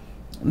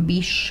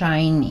be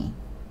shiny.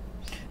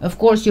 Of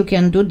course, you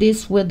can do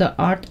this with the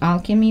Art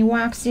Alchemy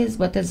waxes,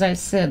 but as I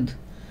said,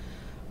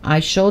 I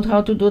showed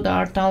how to do the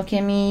Art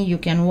Alchemy. You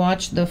can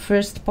watch the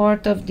first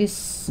part of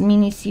this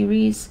mini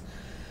series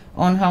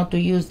on how to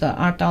use the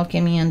Art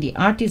Alchemy and the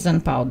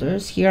artisan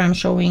powders. Here I'm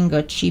showing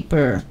a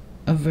cheaper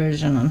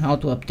version on how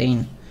to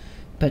obtain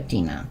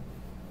patina.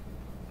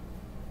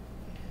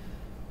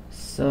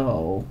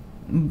 So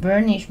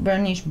burnish,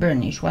 burnish,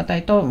 burnish. What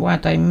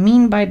I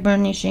mean by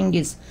burnishing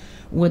is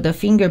with the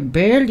finger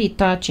barely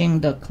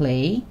touching the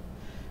clay,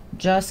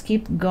 just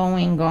keep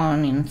going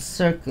on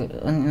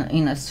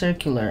in a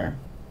circular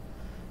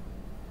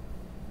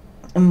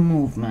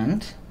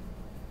movement.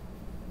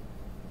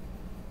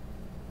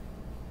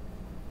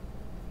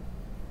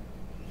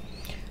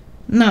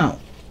 Now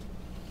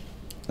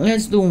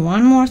let's do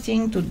one more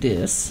thing to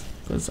this,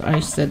 because I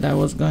said I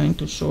was going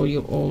to show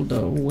you all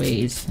the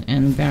ways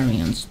and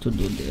variants to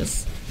do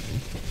this.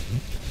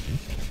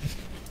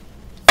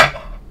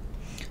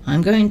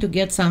 I'm going to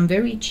get some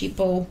very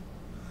cheapo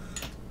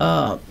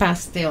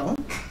pastel.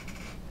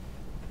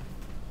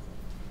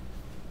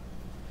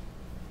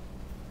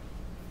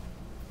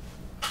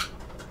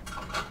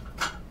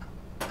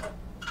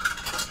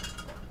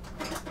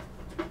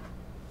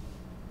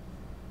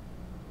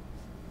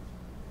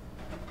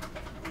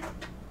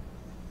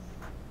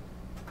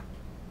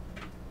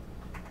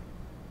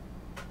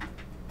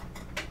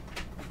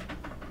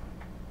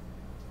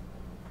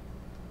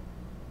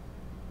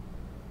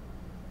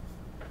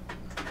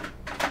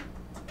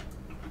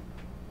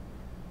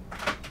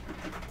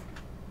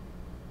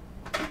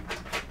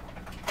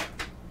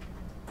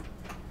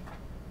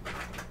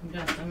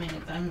 Just a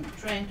minute, I'm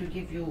trying to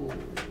give you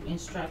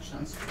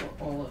instructions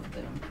for all of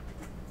them.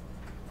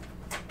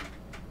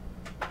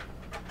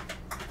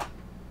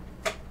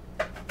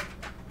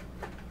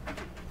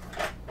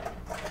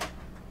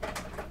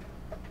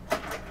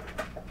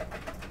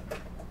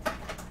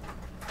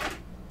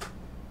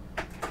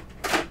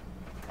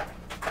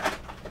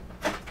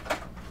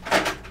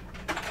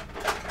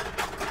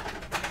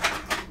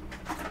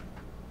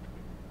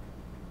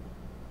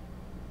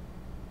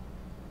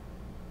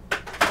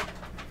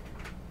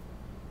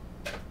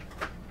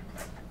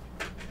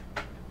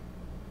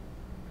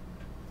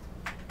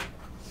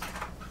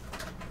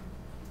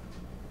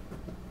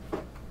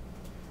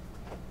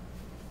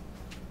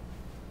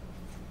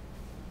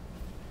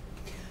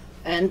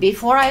 And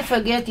before I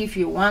forget, if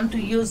you want to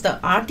use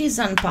the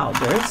artisan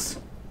powders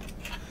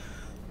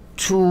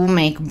to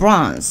make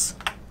bronze,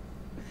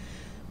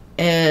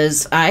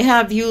 as I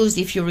have used,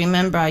 if you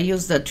remember, I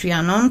used the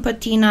Trianon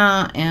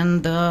patina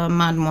and the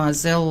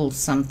Mademoiselle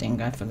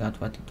something, I forgot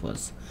what it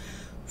was,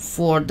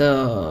 for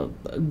the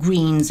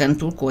greens and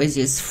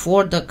turquoises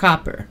for the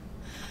copper.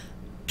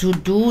 To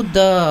do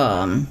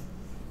the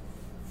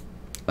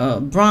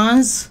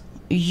bronze,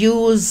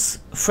 use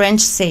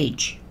French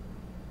sage,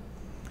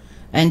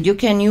 and you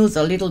can use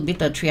a little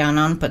bit of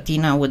Trianon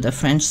patina with the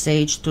French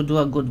sage to do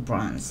a good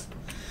bronze.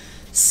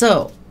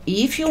 So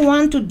if you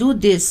want to do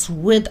this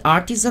with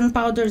artisan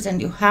powders and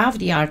you have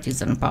the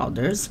artisan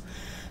powders,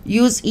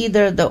 use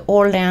either the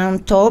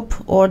Orléans taupe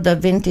or the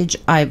vintage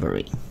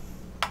ivory.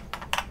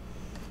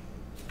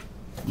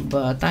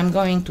 But I'm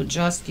going to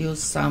just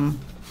use some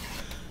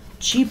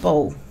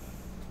cheapo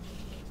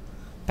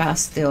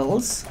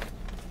pastels.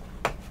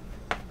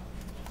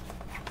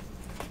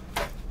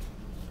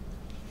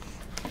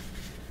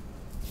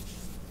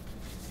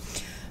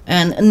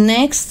 And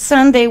next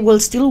Sunday we'll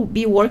still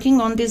be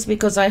working on this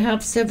because I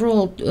have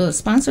several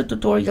sponsored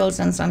tutorials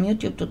and some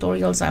YouTube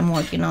tutorials I'm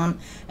working on,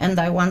 and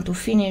I want to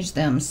finish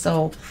them.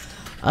 So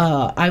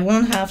I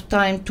won't have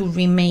time to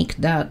remake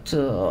that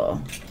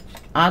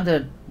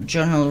other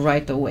journal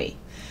right away.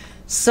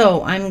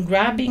 So I'm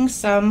grabbing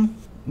some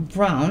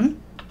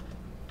brown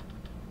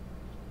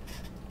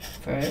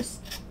first.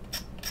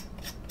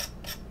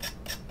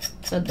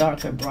 It's a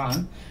darker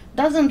brown.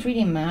 Doesn't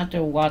really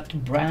matter what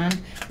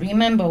brand.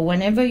 Remember,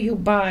 whenever you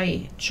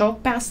buy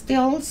chalk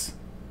pastels,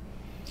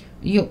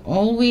 you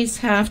always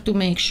have to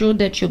make sure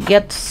that you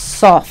get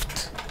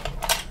soft.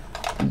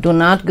 Do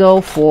not go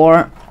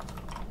for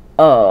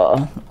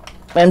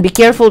and be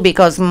careful,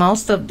 because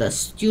most of the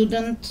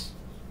student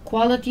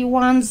quality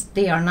ones,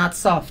 they are not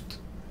soft,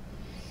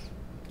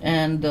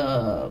 and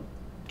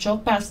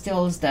chalk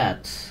pastels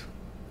that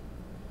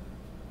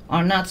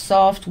are not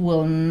soft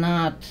will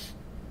not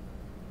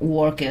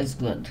work as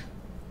good.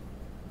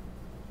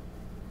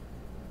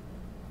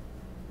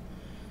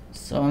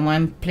 So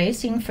I'm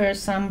placing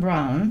first some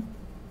brown,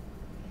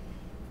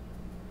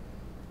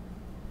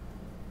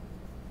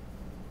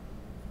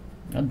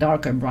 a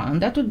darker brown.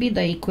 That would be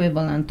the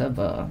equivalent of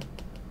a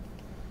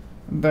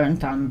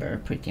burnt umber,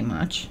 pretty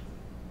much.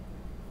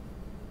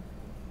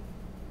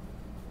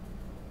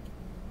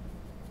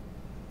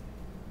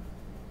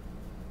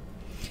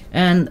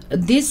 And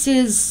this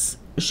is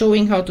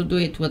showing how to do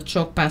it with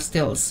chalk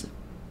pastels.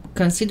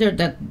 Consider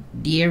that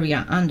the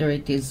area under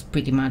it is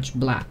pretty much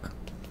black.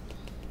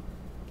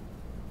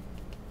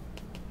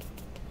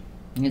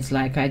 It's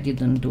like I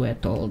didn't do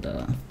at all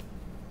the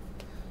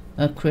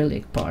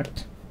acrylic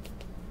part.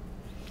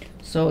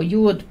 So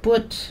you would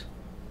put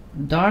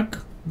dark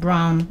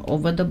brown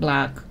over the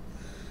black,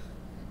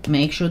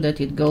 make sure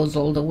that it goes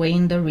all the way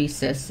in the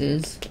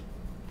recesses,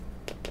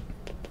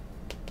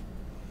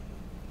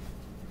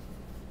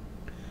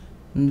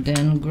 and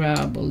then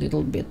grab a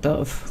little bit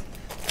of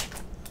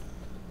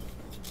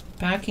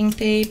packing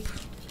tape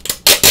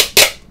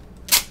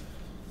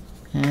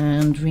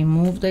and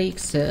remove the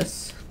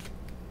excess.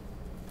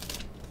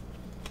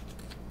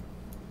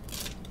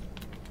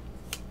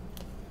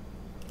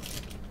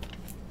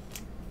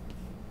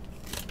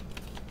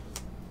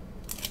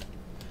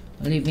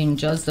 Leaving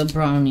just the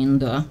brown in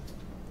the,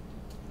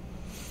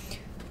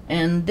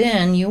 and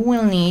then you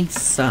will need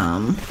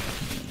some,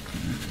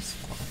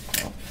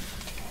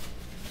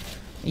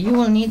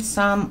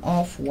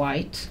 of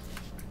white.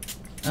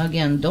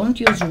 Again, don't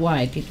use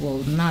white, it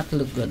will not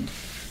look good.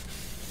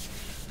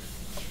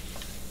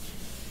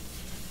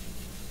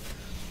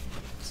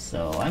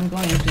 So I'm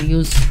going to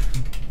use,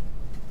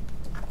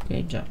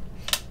 great job,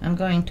 I'm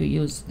going to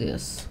use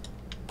this.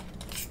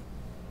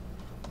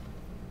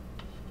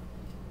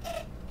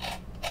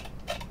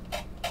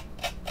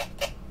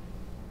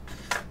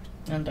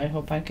 And I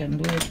hope I can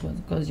do it,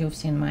 because you've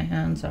seen my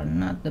hands are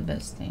not the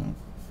best thing.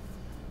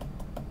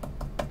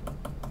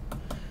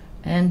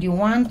 And you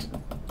want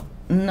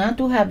not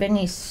to have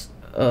any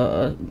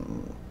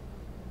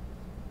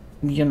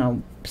you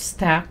know,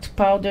 stacked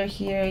powder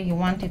here. You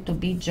want it to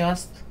be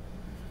just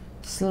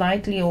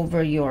slightly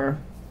over your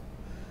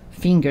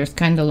fingers,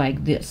 kind of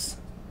like this,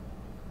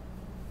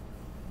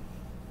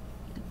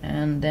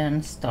 and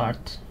then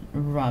start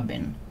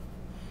rubbing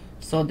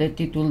so that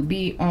it will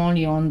be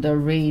only on the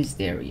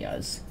raised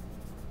areas,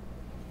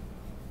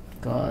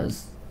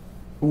 because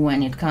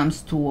when it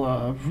comes to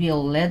a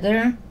real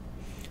leather,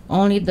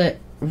 only the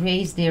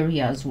raised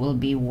areas will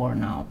be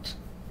worn out,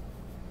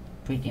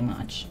 pretty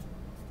much.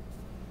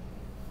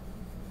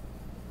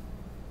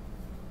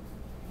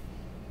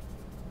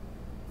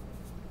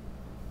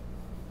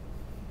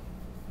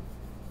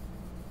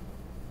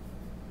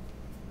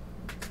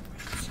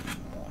 Some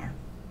more.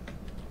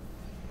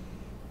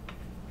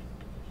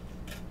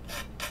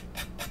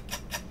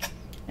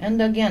 And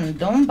again,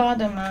 don't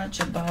bother much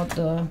about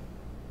the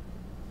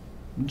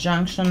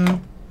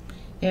junction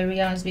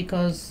areas,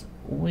 because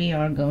we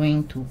are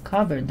going to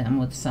cover them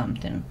with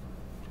something.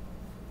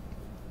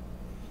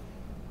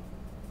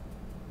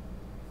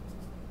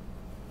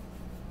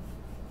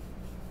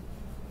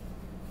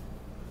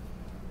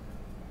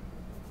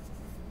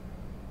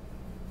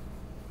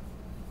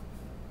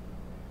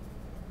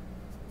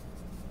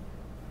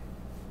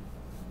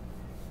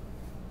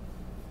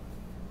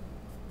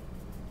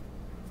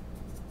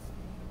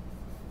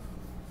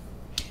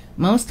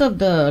 Most of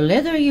the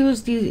leather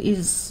used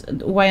is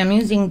why I'm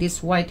using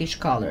this whitish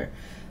color,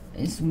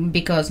 is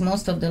because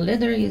most of the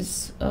leather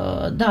is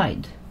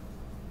dyed.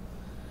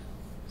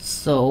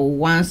 So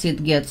once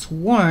it gets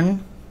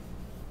worn,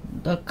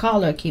 the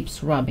color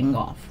keeps rubbing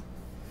off.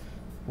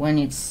 When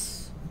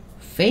it's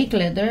fake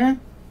leather,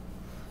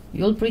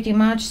 you'll pretty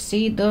much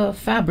see the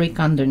fabric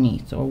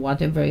underneath, or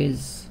whatever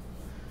is,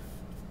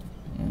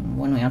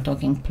 when we are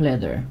talking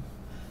pleather,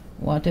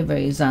 whatever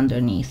is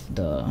underneath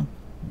the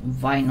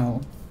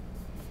vinyl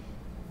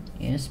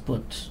is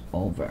put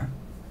over.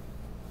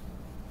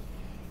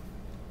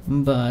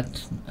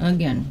 But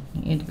again,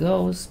 it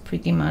goes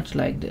pretty much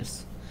like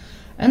this.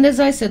 And as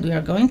I said, we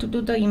are going to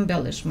do the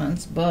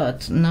embellishments,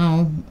 but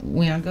now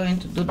we are going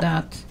to do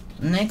that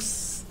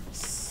next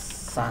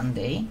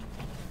Sunday.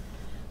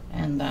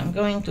 And I'm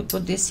going to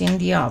put this in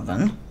the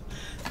oven.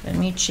 Let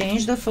me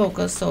change the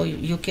focus so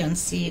you can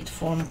see it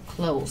from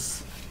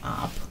close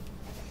up.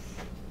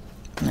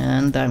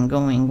 And I'm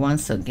going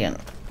once again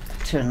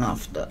turn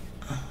off the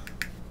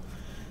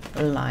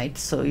light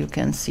so you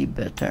can see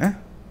better,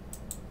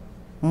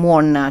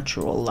 more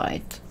natural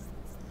light.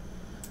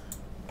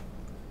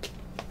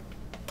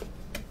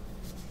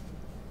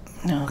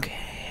 Okay.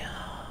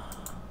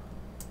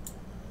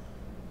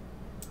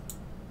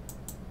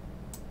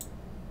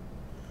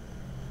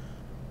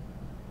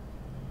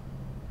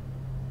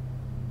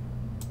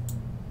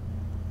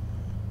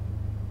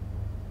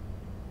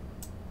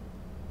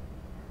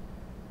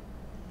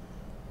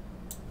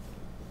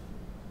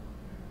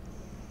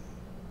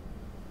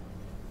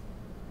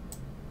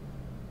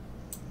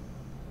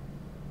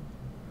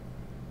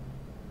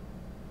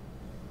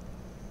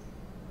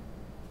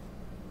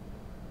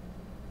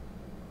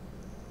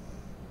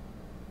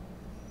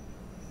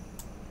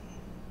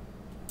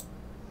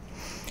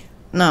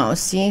 Now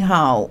see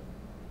how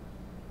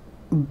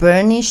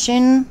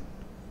burnishing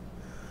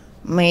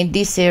made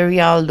this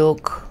area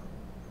look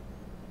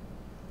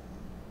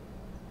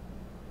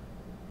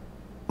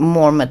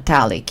more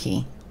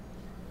metallic-y.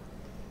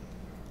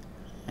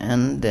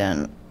 And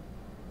then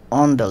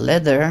on the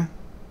leather,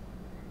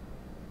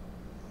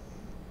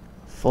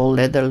 full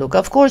leather look.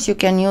 Of course you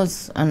can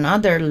use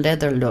another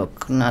leather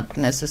look, not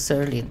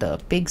necessarily the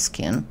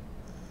pigskin.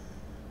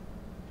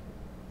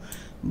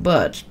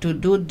 But to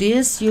do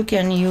this, you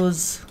can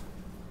use,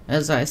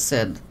 as I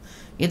said,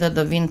 either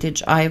the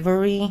vintage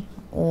ivory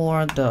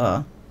or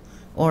the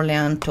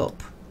Orleans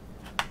taupe.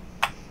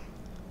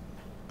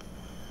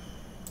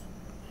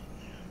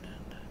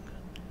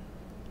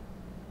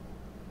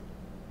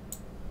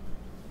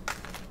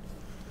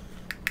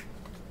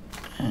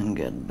 And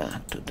get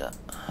back to the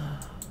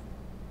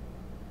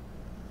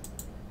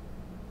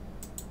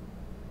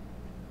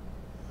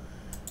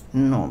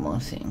normal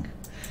thing.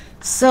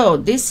 So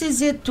this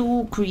is it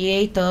to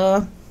create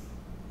a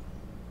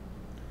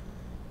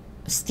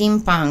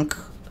steampunk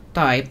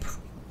type.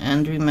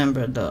 And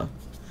remember,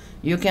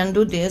 you can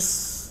do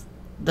this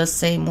the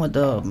same with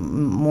the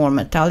more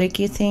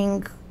metallic-y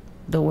thing,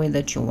 the way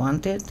that you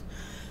want it.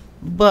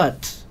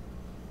 But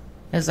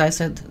as I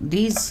said,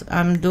 these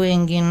I'm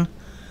doing in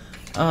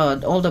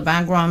all the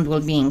background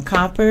will be in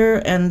copper,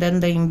 and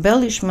then the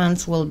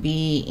embellishments will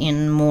be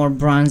in more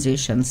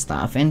bronzish and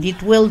stuff, and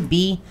it will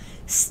be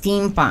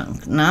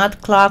steampunk, not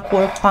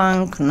clockwork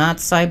punk, not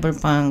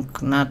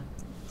cyberpunk, not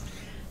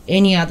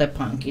any other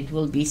punk. It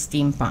will be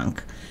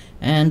steampunk,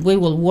 and we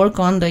will work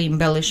on the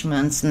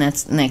embellishments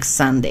next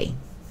Sunday.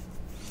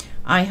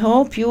 I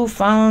hope you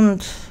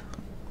found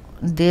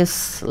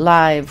this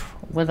live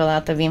with a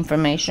lot of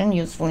information,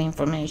 useful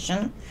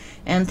information,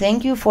 and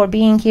thank you for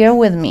being here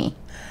with me.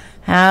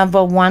 Have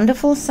a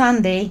wonderful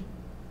Sunday.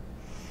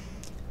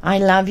 I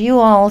love you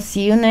all.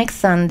 See you next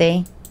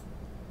Sunday.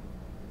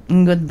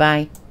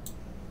 Goodbye.